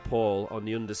a metal pole on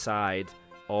the underside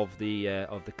of the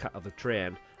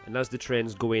train, and as the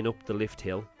train's going up the lift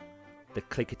hill, the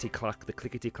clickety-clack,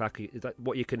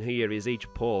 what you can hear is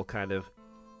each pole kind of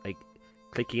like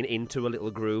clicking into a little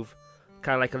groove,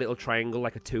 kind of like a little triangle,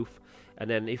 like a tooth. And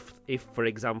then if for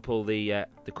example the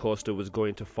coaster was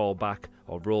going to fall back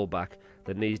or roll back,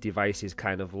 then these devices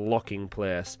kind of lock in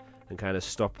place and kind of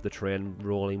stop the train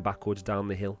rolling backwards down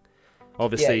the hill.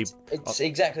 Obviously, yeah, it's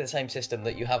exactly the same system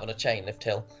that you have on a chain lift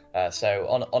hill. So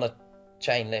on a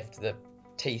chain lift, the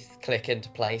teeth click into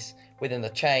place within the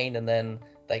chain, and then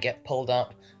they get pulled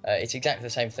up. It's exactly the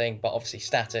same thing, but obviously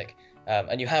static.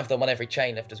 And you have them on every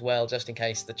chain lift as well, just in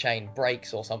case the chain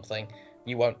breaks or something,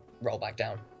 you won't roll back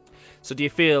down. So do you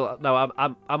feel, now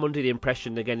I'm under the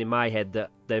impression again in my head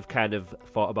that they've kind of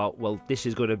thought about, well, this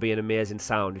is going to be an amazing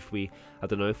sound if we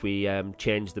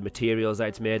change the materials that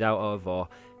it's made out of, or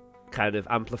kind of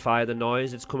amplify the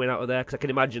noise that's coming out of there, because I can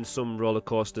imagine some roller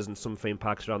coasters and some theme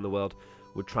parks around the world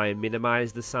would try and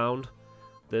minimise the sound,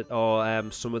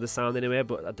 or some of the sound anyway,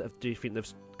 but do you think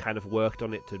they've kind of worked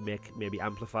on it to maybe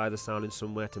amplify the sound in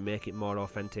some way to make it more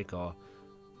authentic? Or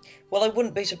well, I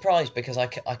wouldn't be surprised, because I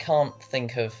can't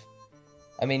think of,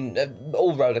 I mean,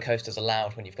 all roller coasters are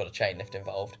loud when you've got a chain lift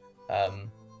involved, and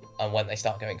when they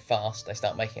start going fast they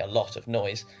start making a lot of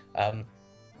noise,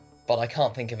 but I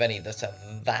can't think of any that are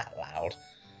that loud.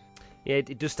 Yeah,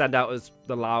 it does stand out as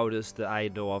the loudest that I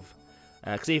know of,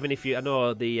 because even if I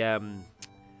know the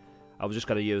I was just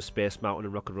going to use Space Mountain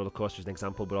and Rock and Roller Coaster as an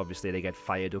example, but obviously they get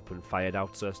fired up and fired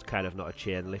out, so it's kind of not a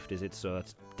chain lift, is it? So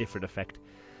it's a different effect.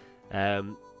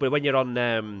 But when you're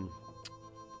on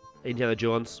Indiana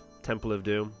Jones, Temple of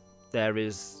Doom, there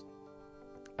is,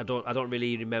 I don't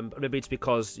really remember. Maybe it's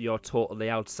because you're totally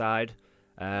outside,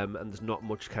 and there's not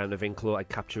much kind of like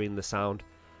capturing the sound.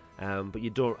 But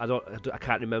I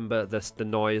can't remember the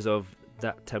noise of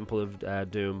that Temple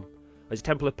of Doom. Is it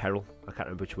Temple of Peril? I can't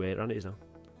remember which way around it is now.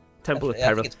 Temple of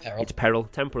Peril. I think it's Peril. It's Peril.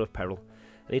 Temple of Peril.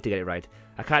 I need to get it right.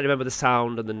 I can't remember the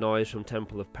sound and the noise from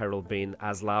Temple of Peril being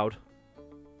as loud.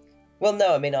 Well,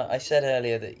 no, I mean, I said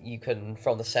earlier that you can,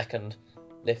 from the second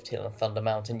Lift Hill and Thunder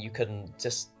Mountain, you can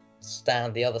just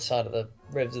stand the other side of the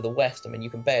Rivers of the West. I mean, you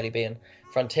can barely be in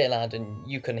Frontierland, and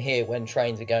you can hear when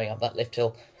trains are going up that lift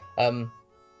hill.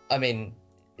 I mean,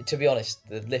 to be honest,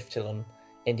 the lift hill on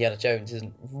Indiana Jones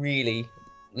isn't really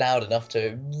loud enough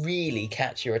to really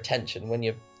catch your attention when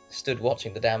you're stood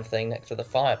watching the damn thing next to the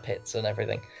fire pits and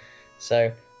everything.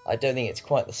 So I don't think it's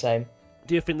quite the same.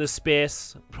 Do you think there's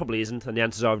space? Probably isn't, and the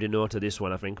answer's already no to this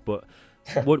one, I think. But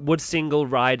would single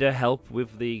rider help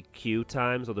with the queue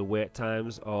times or the wait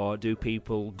times, or do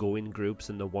people go in groups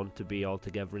and they want to be all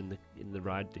together in the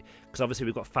ride? Because obviously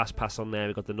we've got fast pass on there,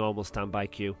 we've got the normal standby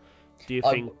queue. Do you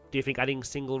think adding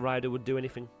single rider would do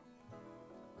anything?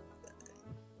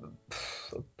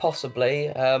 Possibly.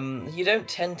 You don't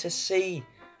tend to see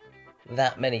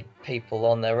that many people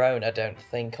on their own, I don't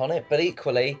think, on it. But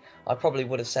equally, I probably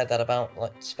would have said that about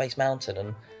like Space Mountain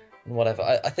and whatever.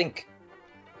 I think,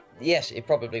 yes, it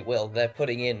probably will. They're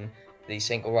putting in these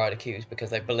single rider queues because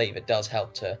they believe it does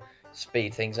help to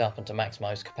speed things up and to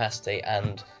maximise capacity,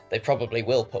 and they probably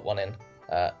will put one in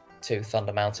to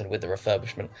Thunder Mountain with the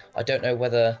refurbishment. I don't know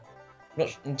whether... I'm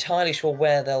not entirely sure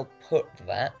where they'll put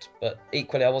that, but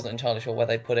equally I wasn't entirely sure where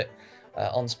they'd put it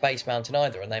on Space Mountain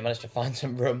either, and they managed to find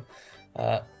some room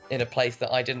in a place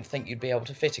that I didn't think you'd be able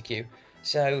to fit a queue.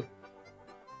 So,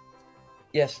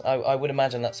 yes, I would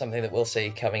imagine that's something that we'll see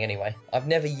coming anyway. I've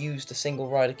never used a single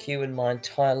rider queue in my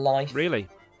entire life. Really?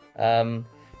 Now,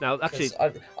 actually,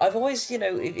 I've always,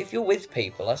 if you're with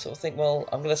people, I sort of think, well,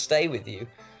 I'm going to stay with you.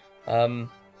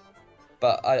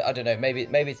 But I don't know, maybe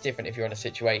it's different if you're in a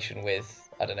situation with,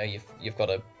 I don't know, you've got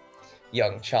a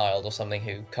young child or something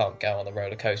who can't go on the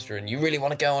roller coaster and you really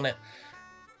want to go on it.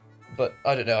 But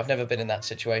I don't know, I've never been in that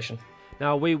situation.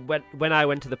 Now, when I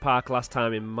went to the park last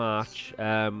time in March,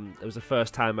 it was the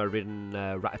first time I'd ridden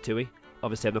Ratatouille.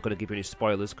 Obviously, I'm not going to give you any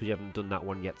spoilers because you haven't done that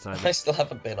one yet, Simon. I still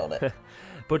haven't been on it.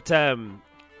 But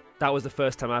that was the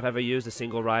first time I've ever used a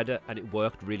single rider, and it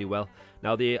worked really well.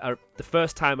 Now, the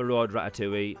first time I rode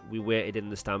Ratatouille, we waited in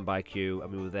the standby queue,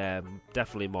 and we were there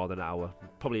definitely more than an hour,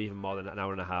 probably even more than an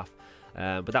hour and a half.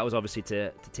 But that was obviously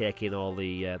to take in all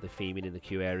the theming in the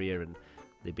queue area and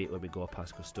the bit when we go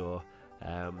past Cousteau.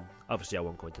 Obviously, I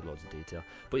won't go into loads of detail.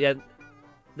 But yeah,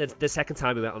 the second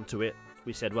time we went onto it,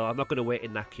 we said, well, I'm not going to wait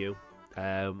in that queue.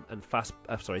 And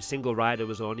single rider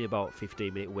was only about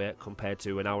 15-minute wait compared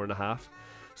to an hour and a half.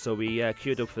 So we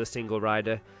queued up for the single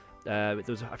rider. I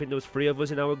think there was 3 of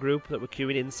us in our group that were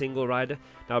queuing in single rider.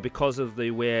 Now, because of the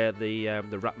way the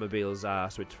Ratmobiles are,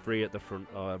 so it's 3 at the front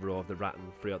row of the Rat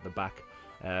and 3 at the back,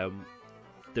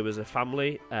 there was a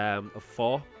family of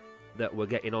 4 that were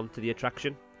getting onto the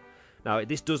attraction. Now,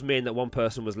 this does mean that one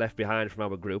person was left behind from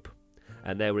our group,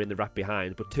 and they were in the Rat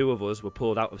behind, but 2 of us were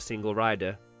pulled out of single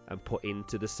rider and put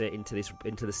into the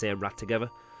same Rat together.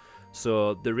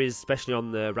 So there is, especially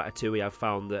on the Ratatouille, I've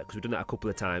found that, because we've done that a couple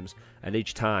of times, and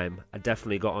each time I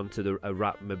definitely got onto a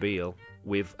Ratmobile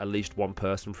with at least one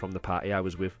person from the party I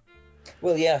was with.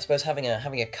 Well, yeah, I suppose having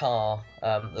a car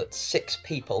that's 6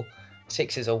 people,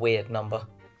 6 is a weird number.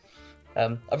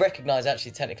 I recognise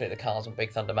actually technically the cars on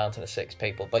Big Thunder Mountain are 6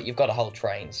 people, but you've got a whole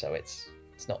train, so it's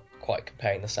not quite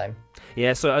comparing the same.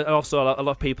 Yeah, so also a lot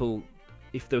of people,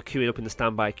 if they're queuing up in the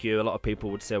standby queue, a lot of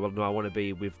people would say, well, no, I want to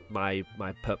be with my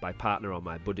partner or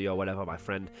my buddy or whatever, my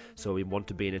friend, so we want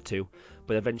to be in a 2.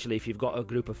 But eventually, if you've got a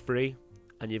group of 3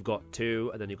 and you've got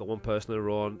 2 and then you've got one person on their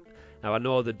own, now I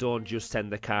know they don't just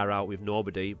send the car out with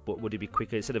nobody, but would it be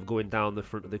quicker, instead of going down the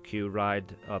front of the queue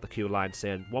ride or the queue line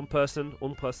saying one person,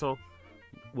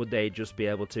 would they just be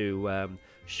able to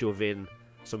shove in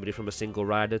somebody from a single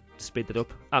rider to speed it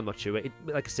up? I'm not sure.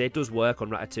 Like I say, it does work on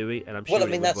Ratatouille, and I'm sure. Well,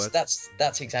 I mean, it would work.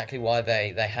 that's exactly why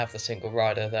they have the single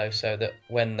rider, though, so that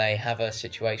when they have a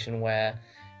situation where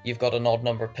you've got an odd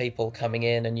number of people coming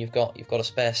in and you've got a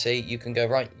spare seat, you can go,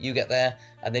 right, you get there,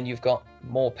 and then you've got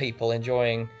more people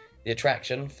enjoying the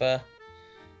attraction for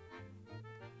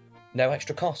no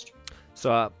extra cost.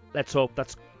 So let's hope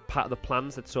that's part of the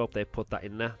plans. Let's hope they put that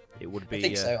in there. It would be. I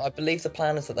think so. I believe the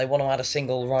plan is that they want to add a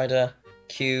single rider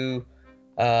queue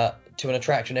to an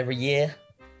attraction every year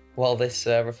while this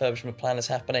refurbishment plan is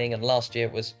happening, and last year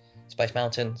it was Space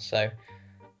Mountain. So,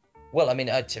 well, I mean,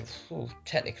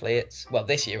 technically it's, well,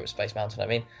 this year it was Space Mountain. I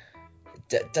mean,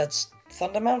 does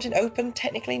Thunder Mountain open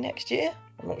technically next year?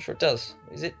 I'm not sure it does.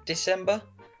 Is it December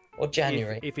or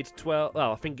January? If it's 12,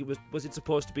 well, I think it was it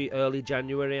supposed to be early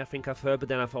January, I think I've heard, but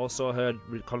then I've also heard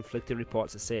conflicting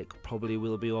reports that say it probably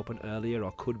will be open earlier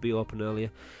or could be open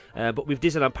earlier. But with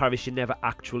Disneyland Paris, you never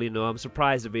actually know. I'm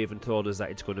surprised they've even told us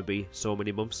that it's going to be so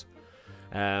many months.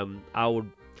 I'm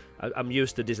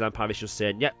used to Disneyland Paris just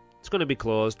saying, yeah, it's going to be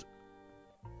closed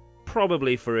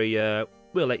probably for a year,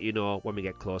 we'll let you know when we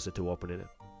get closer to opening it.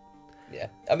 Yeah,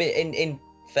 I mean, in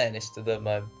fairness to them,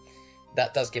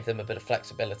 that does give them a bit of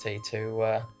flexibility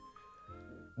to,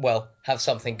 have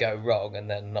something go wrong and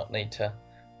then not need to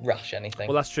rush anything.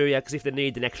 Well, that's true, yeah, because if they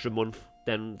need an extra month,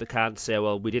 then they can't say,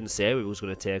 well, we didn't say it was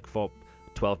going to take for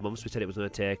 12 months, we said it was going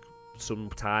to take some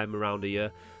time around a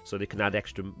year, so they can add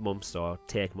extra months or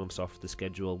take months off the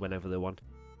schedule whenever they want.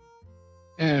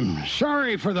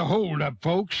 Sorry for the hold-up,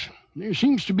 folks. There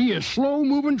seems to be a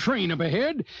slow-moving train up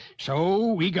ahead,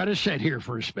 so we got to sit here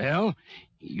for a spell.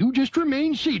 You just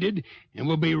remain seated, and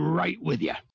we'll be right with you.